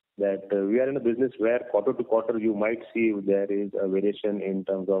 that we are in a business where quarter to quarter you might see there is a variation in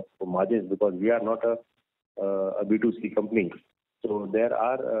terms of margins, because we are not a B2C company. So there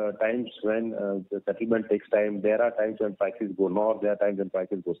are times when the settlement takes time. There are times when prices go north. There are times when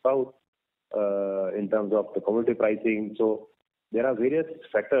prices go south in terms of the commodity pricing. So there are various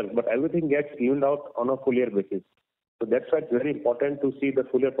factors, but everything gets evened out on a full year basis. So that's why it's very important to see the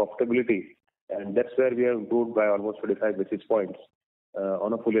full year profitability, and that's where we have improved by almost 25 basis points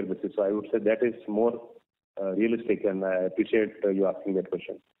on a full year basis. So I would say that is more realistic, and I appreciate you asking that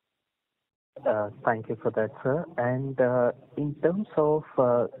question. Thank you for that, sir. And in terms of,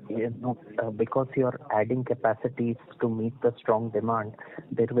 because you're adding capacities to meet the strong demand,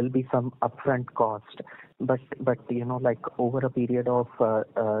 there will be some upfront cost. But like over a period of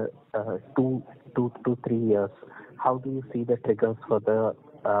 2 to 3 years, how do you see the triggers for the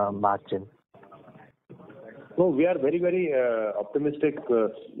margin? So we are very, very optimistic,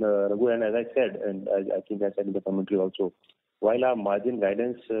 Raghu, and as I said, and I think I said in the commentary also, while our margin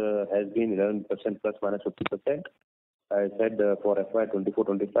guidance has been 11% plus minus 50%, I said for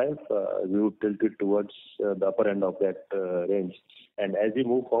FY24-25, we would tilt it towards the upper end of that range. And as we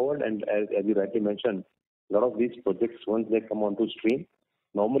move forward, and as you rightly mentioned, a lot of these projects, once they come onto stream,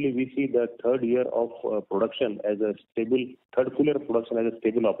 normally we see the third year of production as a stable, third full year of production as a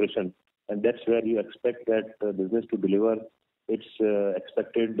stable operation. And that's where you expect that business to deliver its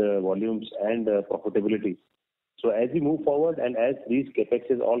expected volumes and profitability. So as we move forward and as these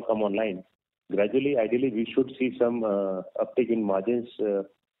capexes all come online, gradually, ideally, we should see some uptick in margins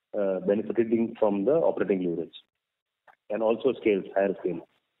benefiting from the operating leverage and also higher scale.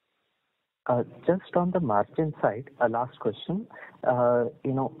 Just on the margin side, a last question.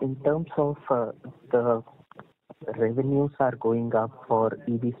 In terms of the revenues are going up for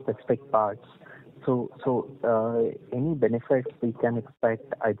EV specific parts. So any benefits we can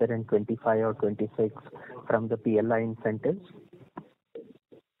expect either in 25 or 26 from the PLI incentives?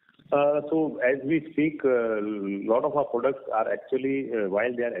 So as we speak, a lot of our products are actually,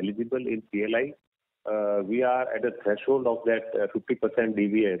 while they are eligible in PLI, we are at a threshold of that 50%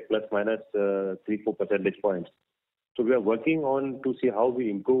 DVA plus minus 3-4 percentage points. So we are working on to see how we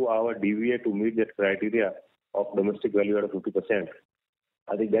improve our DVA to meet that criteria. of domestic value at 50%.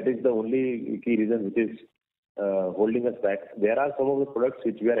 I think that is the only key reason which is holding us back. There are some of the products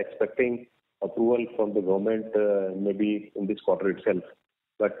which we are expecting approval from the government maybe in this quarter itself,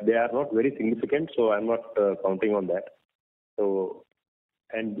 but they are not very significant, so I'm not counting on that. So,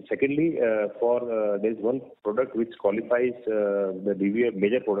 and secondly, there is one product which qualifies the DVA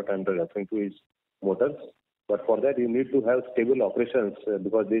major product I'm referring to is motors, but for that you need to have stable operations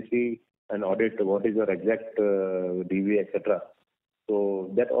because they see an audit what is your exact DVA, etc.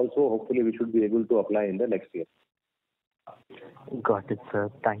 So that also hopefully we should be able to apply in the next year. Got it, sir.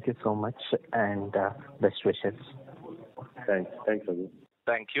 Thank you so much and best wishes. Thanks, Raghu.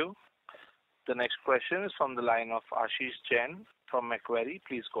 Thank you. The next question is from the line of Ashish Jain from Macquarie.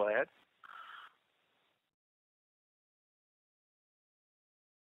 Please go ahead.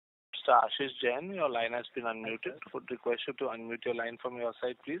 Mr. Ashish Jain, your line has been unmuted. Would request you to unmute your line from your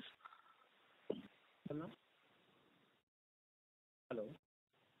side, please. Hello.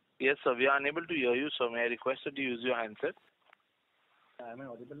 Yes, sir. We are unable to hear you, so may I request that you use your handset? Am I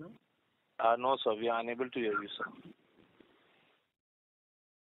audible now? No, sir. We are unable to hear you, sir.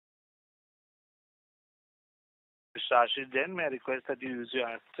 Mr. Ashish Jain, may I request that you use your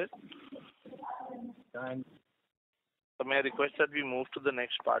handset? So may I request that we move to the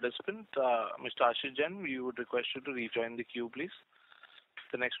next participant? Mr. Ashish Jain, we would request you to rejoin the queue, please.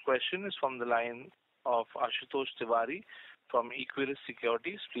 The next question is from the line of Ashutosh Tiwari from Equirus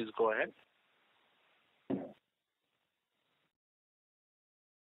Securities. Please go ahead.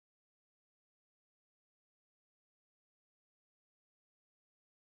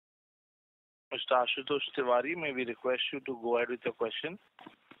 Mr. Ashutosh Tiwari, may we request you to go ahead with your question?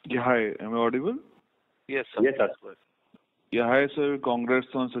 Yeah, hi. Am I audible? Yes, sir. Yes, sir. Yeah, hi, sir. Congrats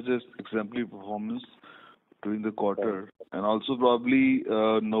on such an exemplary performance during the quarter. And also probably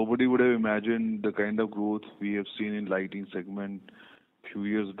nobody would have imagined the kind of growth we have seen in lighting segment few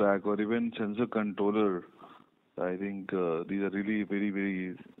years back, or even sensor controller. I think these are really very,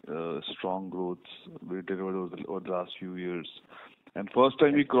 very strong growths we delivered over the last few years. And first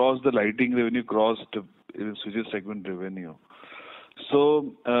time we crossed the lighting revenue, crossed switches segment revenue.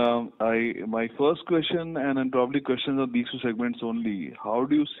 So my first question, and then probably questions on these two segments only, how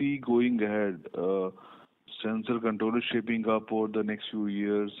do you see going ahead sensor controller shaping up over the next few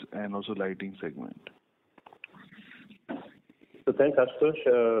years and also lighting segment? So thanks,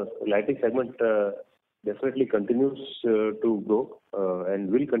 Ashutosh. Lighting segment definitely continues to grow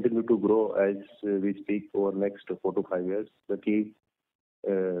and will continue to grow as we speak over next 4 to 5 years. The key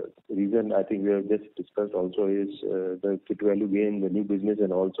reason I think we have just discussed also is the kit value gain, the new business,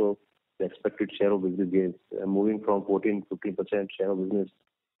 and also the expected share of business gains. Moving from 14-15% share of business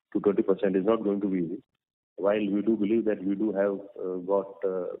to 20% is not going to be easy. While we do believe that we do have got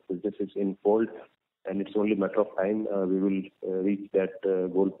businesses in fold, and it's only a matter of time we will reach that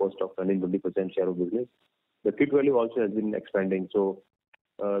goal post of 20% share of business. The kit value also has been expanding, so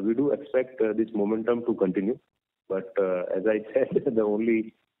we do expect this momentum to continue. But as I said, the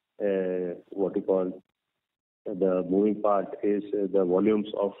only the moving part is the volumes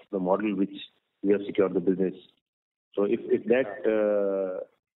of the model which we have secured the business. So if that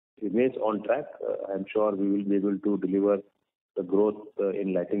remains on track, I'm sure we will be able to deliver the growth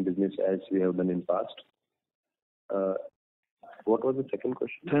in lighting business as we have done in past. What was the second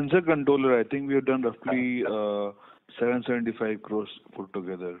question? Sensor controller, I think we have done roughly 775 crores put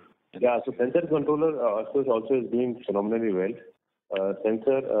together. Yeah, so sensor controller of course also is doing phenomenally well.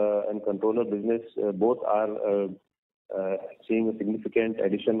 Sensor and controller business both are seeing a significant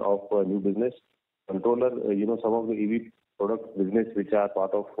addition of new business. Controller, some of the EV product business which are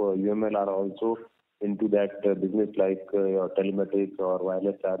part of UML are also into that business, like your telematics or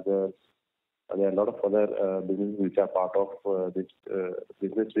wireless chargers. There are a lot of other businesses which are part of this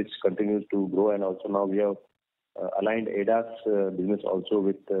business which continues to grow, and also now we have aligned ADAS business also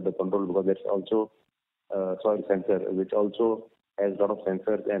with the control, because that's also sensor, which also has a lot of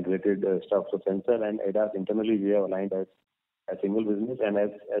sensors and related stuff. So sensor and ADAS internally we have aligned as a single business, and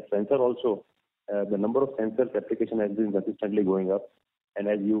as sensor also the number of sensors application has been consistently going up. And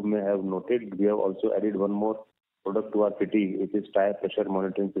as you may have noted, we have also added one more product to our kitty, which is tire pressure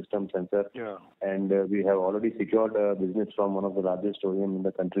monitoring system sensor. Yeah. And we have already secured a business from one of the largest OEM in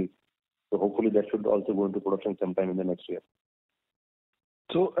the country. So hopefully that should also go into production sometime in the next year.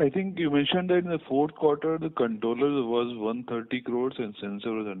 So I think you mentioned that in the fourth quarter the controller was 130 crores and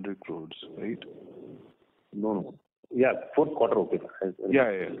sensor was 100 crores, right? No. Yeah, fourth quarter, okay.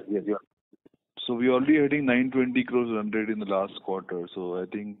 Yeah. Yes, yeah. So we already hitting 920 crores 100 in the last quarter. So I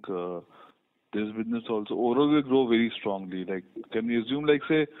think this business also overall will grow very strongly. Like, can we assume, like,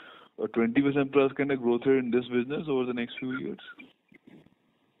 say, a 20% plus kind of growth rate in this business over the next few years?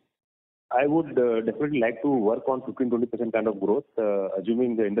 I would definitely like to work on 15-20% kind of growth,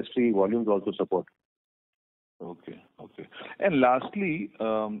 assuming the industry volumes also support. Okay. And lastly,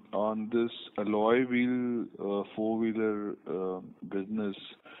 on this alloy wheel four-wheeler business,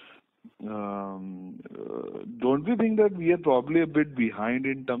 don't we think that we are probably a bit behind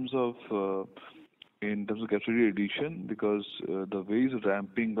in terms of capacity addition, because the way it's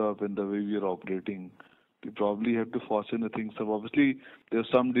ramping up and the way we are operating, we probably have to fasten the things up. Obviously, there's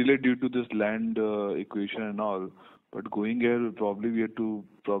some delay due to this land equation and all, but going ahead, we have to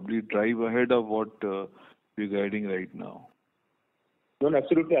drive ahead of what we're guiding right now. No,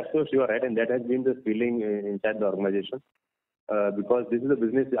 absolutely, of course, you are right, and that has been the feeling inside the organization. Because this is a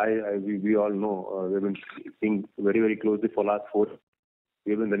business we all know. We've been seeing very, very closely for last 4 years.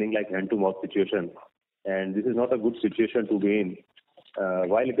 We've been running like hand-to-mouth situation, and this is not a good situation to be in.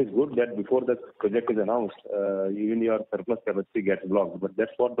 While it is good that before the project is announced, even your surplus capacity gets blocked, but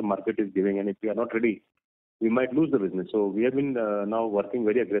that's what the market is giving, and if we are not ready, we might lose the business. So we have been now working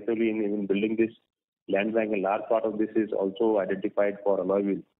very aggressively in building this land bank. A large part of this is also identified for alloy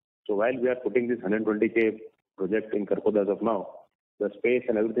wheel. So while we are putting this 120K project in Karkoda as of now, the space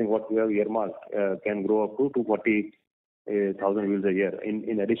and everything what we have earmarked can grow up to 240,000 wheels a year.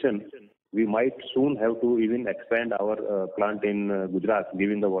 In addition, we might soon have to even expand our plant in Gujarat,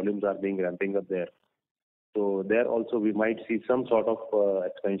 given the volumes are being ramping up there. So there also we might see some sort of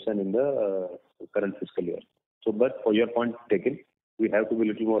expansion in the current fiscal year. So, but for your point taken, we have to be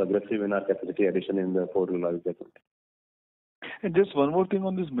a little more aggressive in our capacity addition in the four-wheeler segment. And just one more thing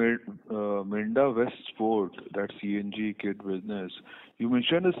on this Minda West Sport, that CNG kit business. You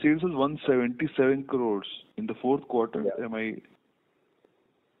mentioned the sales was 177 crores in the fourth quarter. Yeah. Am I?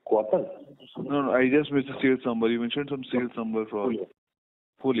 Quarter? No, I just missed the sales number. You mentioned some sales number for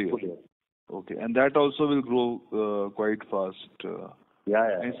full year. Okay, and that also will grow quite fast.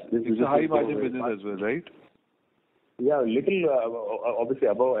 Yeah. It's a high margin business as well, right? Yeah, little obviously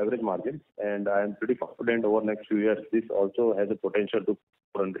above average margin, and I am pretty confident over next few years this also has a potential to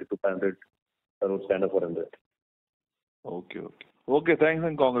 400 to 500 crores kind of 400. Okay, thanks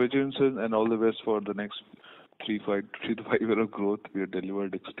and congratulations and all the best for the next 3 to 5 year of growth. We have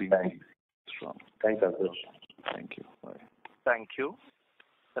delivered extremely strong. Thanks, Ashish. Thank you. Bye. Thank you.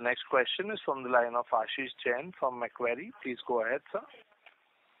 The next question is from the line of Ashish Jain from Macquarie. Please go ahead, sir.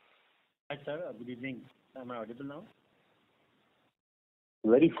 Hi, sir. Good evening. Am I audible now?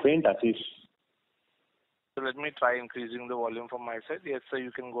 Very faint, Ashish. So let me try increasing the volume from my side. Yes, sir,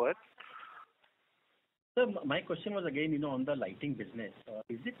 you can go ahead. Sir, my question was again, on the lighting business.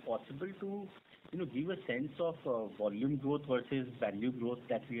 Is it possible to, give a sense of volume growth versus value growth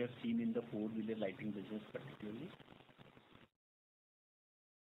that we have seen in the four-wheeler lighting business particularly?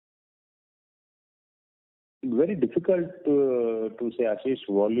 Very difficult to say, Ashish,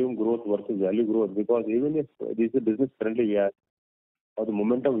 volume growth versus value growth, because even if this is the business currently we are, or the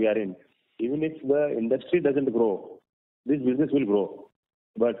momentum we are in, even if the industry doesn't grow, this business will grow.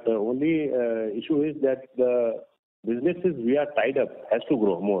 But the only issue is that the businesses we are tied up has to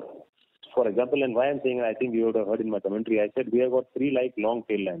grow more. For example, and why I'm saying, I think you would have heard in my commentary, I said we have got 3 like long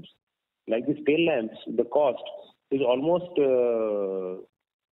tail lamps. Like these tail lamps, the cost is almost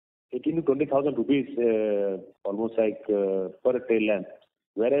 18 to 20,000 rupees, almost like per tail lamp.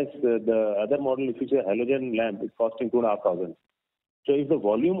 Whereas the other model, if you say halogen lamp, is costing 2,500. So if the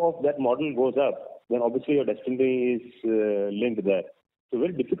volume of that model goes up, then obviously your destiny is linked there. So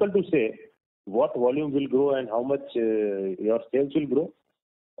very difficult to say what volume will grow and how much your sales will grow.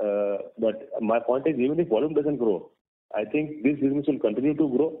 But my point is, even if volume doesn't grow, I think this business will continue to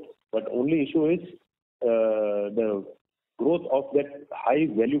grow. But only issue is the growth of that high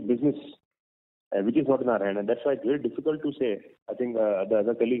value business, which is not in our hand, and that's why it's very difficult to say. I think the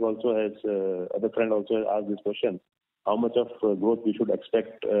other colleague also has, other friend also has asked this question: how much of growth we should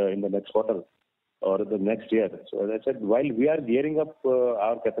expect in the next quarter or the next year. So as I said, while we are gearing up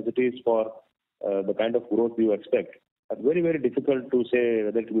our capacities for the kind of growth you expect, it's very, very difficult to say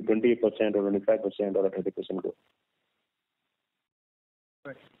whether it will be 28% or 25% or a 30% growth.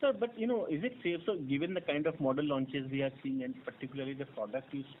 Right. Sir, but is it safe, so given the kind of model launches we are seeing and particularly the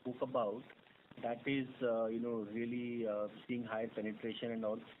product you spoke about, that is, really seeing higher penetration and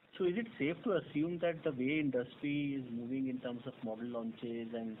all. So is it safe to assume that the way industry is moving in terms of model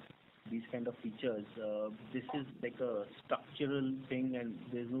launches and these kind of features, this is like a structural thing and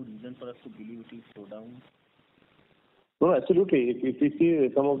there's no reason for us to believe it will slow down? No, absolutely. If you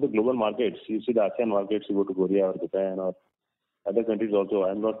see some of the global markets, you see the ASEAN markets, you go to Korea or Japan or other countries also.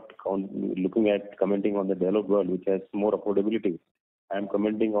 I'm not looking at commenting on the developed world, which has more affordability. I'm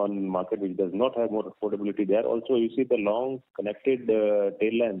commenting on market which does not have more affordability. There also you see the long connected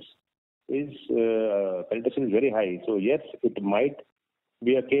tail lamps is penetration is very high. So yes, it might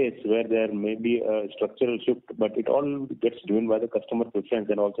be a case where there may be a structural shift, but it all gets driven by the customer preference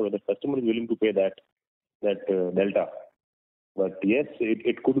and also whether the customer is willing to pay that delta. But yes,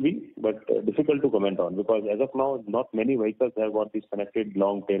 it could be, but difficult to comment on because as of now, not many vehicles have got these connected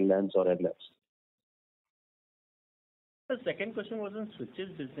long tail lamps or headlamps. The second question was on switches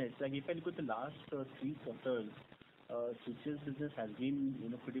business. Like if I look at the last 3 quarters, switches business has been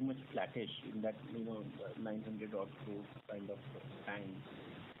pretty much flattish in that 900 odd crore kind of time.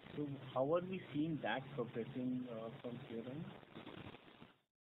 So how are we seeing that progressing from here on?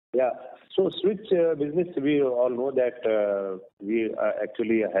 Yeah. So switch business, we all know that we are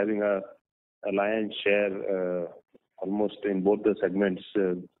actually having a lion's share almost in both the segments,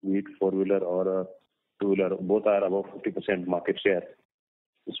 be it four-wheeler or two-wheeler, both are above 50% market share.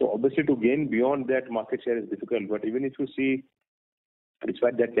 So obviously to gain beyond that market share is difficult, but even if you see,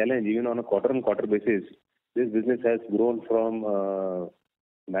 despite that challenge, even on a quarter-on-quarter basis, this business has grown from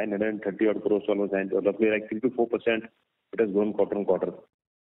 930 odd crores to almost roughly like 3 to 4%. It has grown quarter-on-quarter.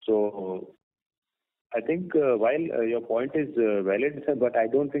 So I think while your point is valid, but I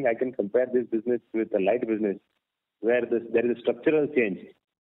don't think I can compare this business with the light business where there is a structural change.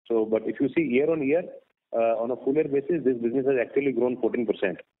 So, but if you see year on year, on a full year basis, this business has actually grown 14%.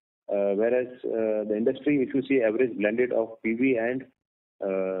 Whereas the industry, if you see average blended of PV and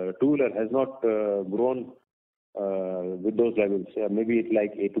two-wheeler has not grown with those levels. Maybe it's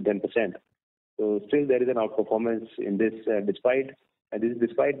like 8 to 10%. So still there is an outperformance in this, despite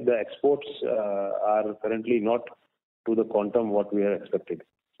the exports are currently not to the quantum what we have expected.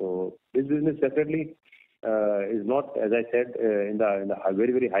 So this business definitely is not, as I said, in the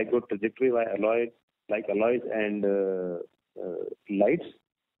very, very high growth trajectory like alloys and lights,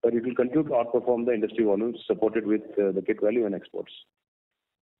 but it will continue to outperform the industry volumes supported with the kit value and exports.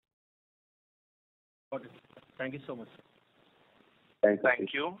 Got it. Thank you so much.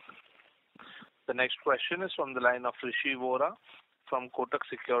 Thank you. The next question is from the line of Rishi Vora from Kotak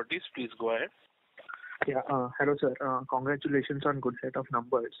Securities. Please go ahead. Yeah. Hello, sir. Congratulations on good set of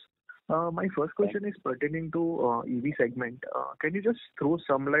numbers. My first question is pertaining to EV segment. Can you just throw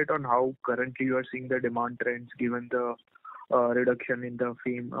some light on how currently you are seeing the demand trends given the reduction in the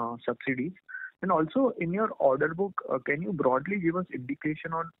FAME subsidies? And also in your order book, can you broadly give us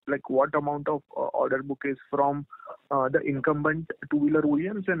indication on like what amount of order book is from the incumbent two-wheeler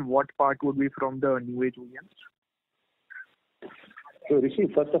OEMs and what part would be from the new age OEMs? So Rishi,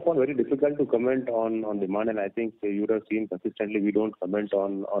 first of all, very difficult to comment on demand, and I think you would have seen consistently we don't comment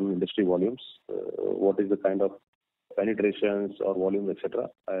on industry volumes. What is the kind of penetrations or volume, etc.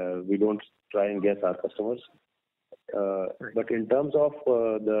 We don't try and guess our customers. But in terms of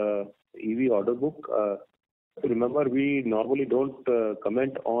the EV order book, remember we normally don't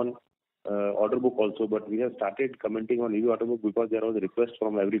comment on order book also, but we have started commenting on EV order book because there was a request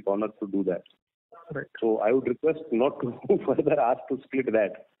from every corner to do that. Right. So I would request not to further ask to split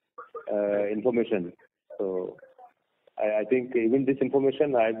that information. So I think even this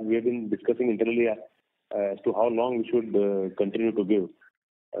information we have been discussing internally as to how long we should continue to give.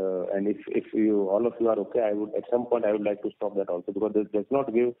 And if you all of you are okay, I would at some point I would like to stop that also because this does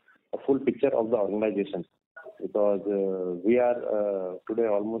not give a full picture of the organization. Because we are today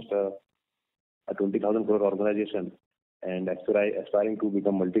almost a 20,000 crore organization and aspiring to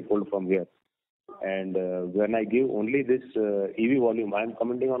become multifold from here. And when I give only this EV volume, I am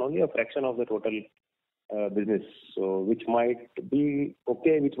commenting on only a fraction of the total business. So which might be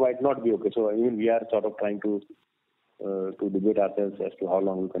okay, which might not be okay. So even we are sort of trying to debate ourselves as to how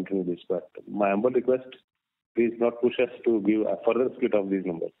long we continue this. But my humble request, please not push us to give a further split of these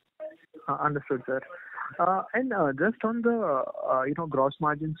numbers. Understood, sir. And just on the gross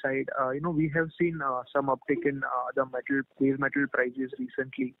margin side, we have seen some uptick in the base metal prices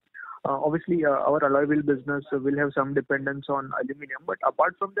recently. Obviously, our alloy wheel business will have some dependence on aluminum, but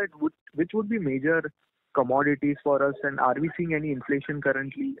apart from that, which would be major commodities for us, and are we seeing any inflation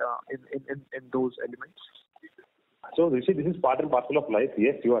currently in those elements? So Rishi, this is part and parcel of life.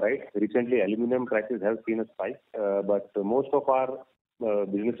 Yes, you are right. Recently, aluminum prices have seen a spike, but most of our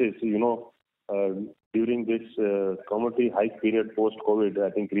businesses, during this commodity hike period post-COVID,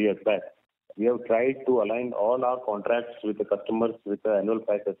 I think 3 years back, we have tried to align all our contracts with the customers with the annual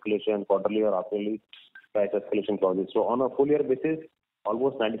price escalation, quarterly or half-yearly price escalation clauses. So on a full year basis,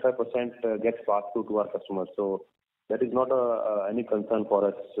 almost 95% gets passed through to our customers. So that is not any concern for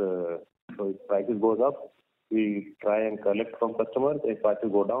us. So if prices goes up, we try and collect from customers. If prices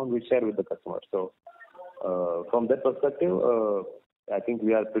go down, we share with the customers. So from that perspective, I think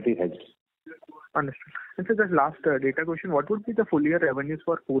we are pretty hedged. Understood. And so just last data question, what would be the full year revenues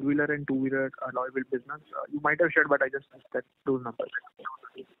for four-wheeler and two-wheeler alloy wheel business? You might have shared, but I just missed those numbers.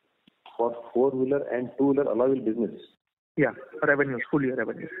 For four-wheeler and two-wheeler alloy wheel business? Yeah, revenues, full year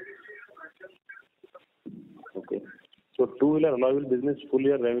revenues. Okay. So two-wheeler alloy wheel business full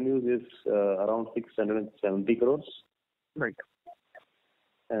year revenues is around 670 crores. Right.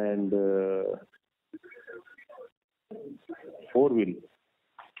 And four-wheel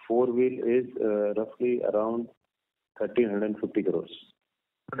is roughly around 1,350 crores.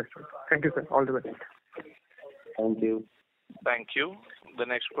 Understood. Thank you, sir. All the best. Thank you. Thank you. The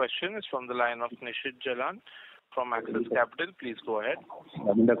next question is from the line of Nishit Jalan from Axis Capital. Please go ahead.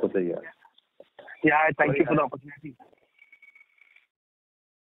 Minda. Yeah, thank you for the opportunity.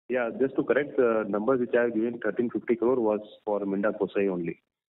 Yeah, just to correct the numbers which I have given, 1,350 crore was for Minda Kosai only.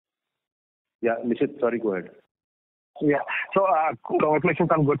 Yeah, Nishit, sorry, go ahead. Yeah, so congratulations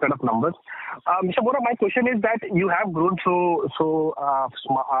on good set of numbers. Mr. Bora, my question is that you have grown so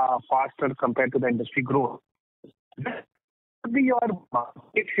faster compared to the industry growth. What would be your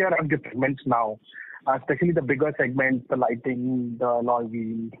market share of the segments now, especially the bigger segments, the lighting, the alloy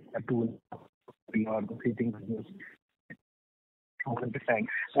wheel, the tool, or the seating business?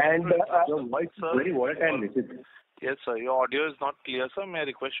 And your voice is very volatile, Nishit. Yes, sir. Your audio is not clear, sir. May I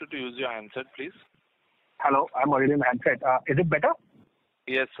request you to use your handset, please? Hello, I'm already in handset. Is it better?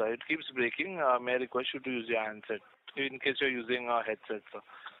 Yes, sir. It keeps breaking. May I request you to use your handset in case you're using a headset, sir?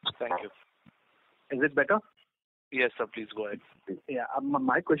 Thank you. Is it better? Yes, sir. Please go ahead. Yeah.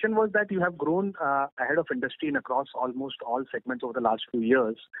 My question was that you have grown ahead of industry in across almost all segments over the last few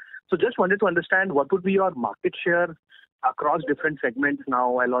years. So just wanted to understand what would be your market share across different segments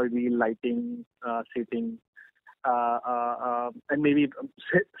now, alloy wheel, lighting, seating, and maybe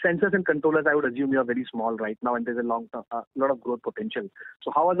sensors and controllers. I would assume you are very small right now, and there's a lot of growth potential.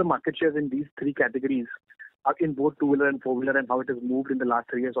 So how are the market shares in these three categories, in both two-wheeler and four-wheeler, and how it has moved in the last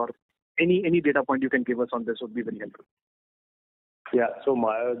 3 years, or any data point you can give us on this would be very helpful. Yeah, so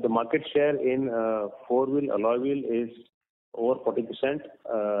the market share in four-wheel alloy wheel is over 40%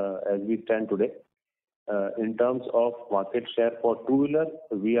 as we stand today. In terms of market share for two-wheeler,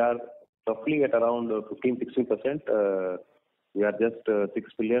 we are roughly at around 15-16%. We are just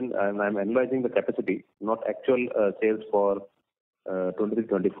 6 million, and I'm analyzing the capacity, not actual sales for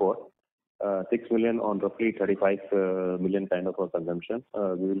 23-24. 6 million on roughly 35 million kind of a consumption.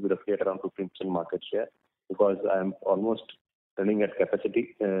 We will be roughly at around 15% market share because I'm almost running at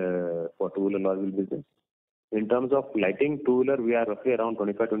capacity for two-wheeler alloy wheel business. In terms of lighting, two-wheeler, we are roughly around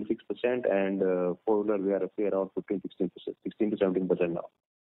 25-26%, and four-wheeler, we are roughly around 15-16%, 16-17% now.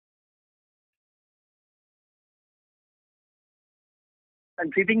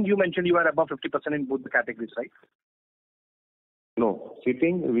 And seating, you mentioned you are above 50% in both the categories, right? No,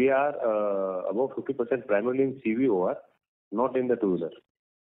 seating, we are above 50% primarily in CVOR, not in the two-wheeler.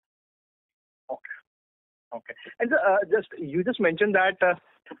 Okay. And you just mentioned that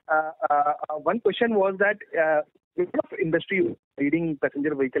one question was that industry leading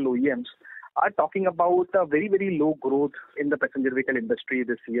passenger vehicle OEMs are talking about a very, very low growth in the passenger vehicle industry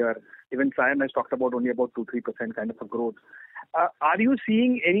this year. Even SIAM has talked about only about 2-3% kind of a growth. Are you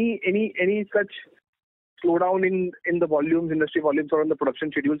seeing any such slowdown in the volumes, industry volumes, or on the production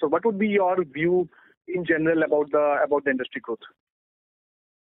schedule? So what would be your view in general about the industry growth?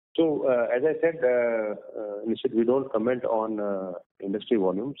 So, as I said, Nishit, we don't comment on industry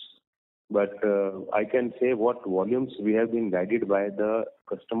volumes, but I can say what volumes we have been guided by the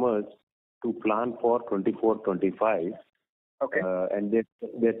customers to plan for 24-25. Okay. And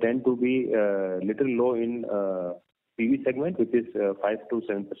they tend to be little low in PV segment, which is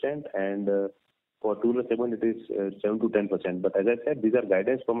 5-7%, and for two-wheeler segment, it is 7-10%. But as I said, these are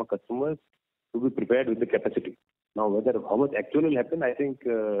guidance from our customers to be prepared with the capacity. Now, how much actually will happen, I think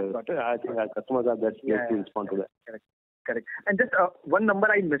our customers are best placed to respond to that. Correct. And just one number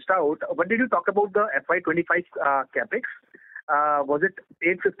I missed out. What did you talk about the FY25 capex? Was it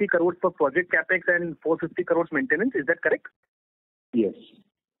 850 crores for project capex and 450 crores maintenance? Is that correct? Yes.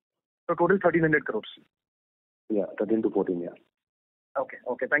 So total 1,300 crores. Yeah, 13 to 14, yeah.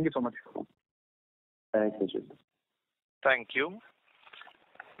 Okay. Thank you so much. Thanks, Nishit. Thank you.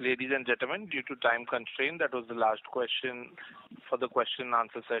 Ladies and gentlemen, due to time constraint, that was the last question for the question and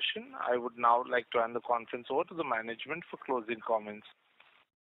answer session. I would now like to hand the conference over to the management for closing comments.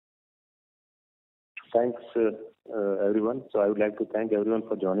 Thanks, everyone. So I would like to thank everyone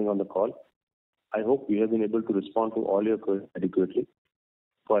for joining on the call. I hope we have been able to respond to all your questions adequately.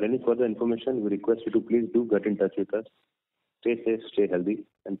 For any further information, we request you to please do get in touch with us. Stay safe, stay healthy,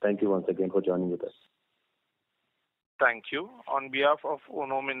 and thank you once again for joining with us. Thank you. On behalf of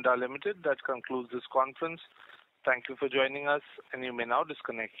Minda Limited, that concludes this conference. Thank you for joining us, and you may now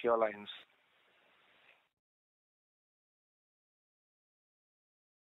disconnect your lines.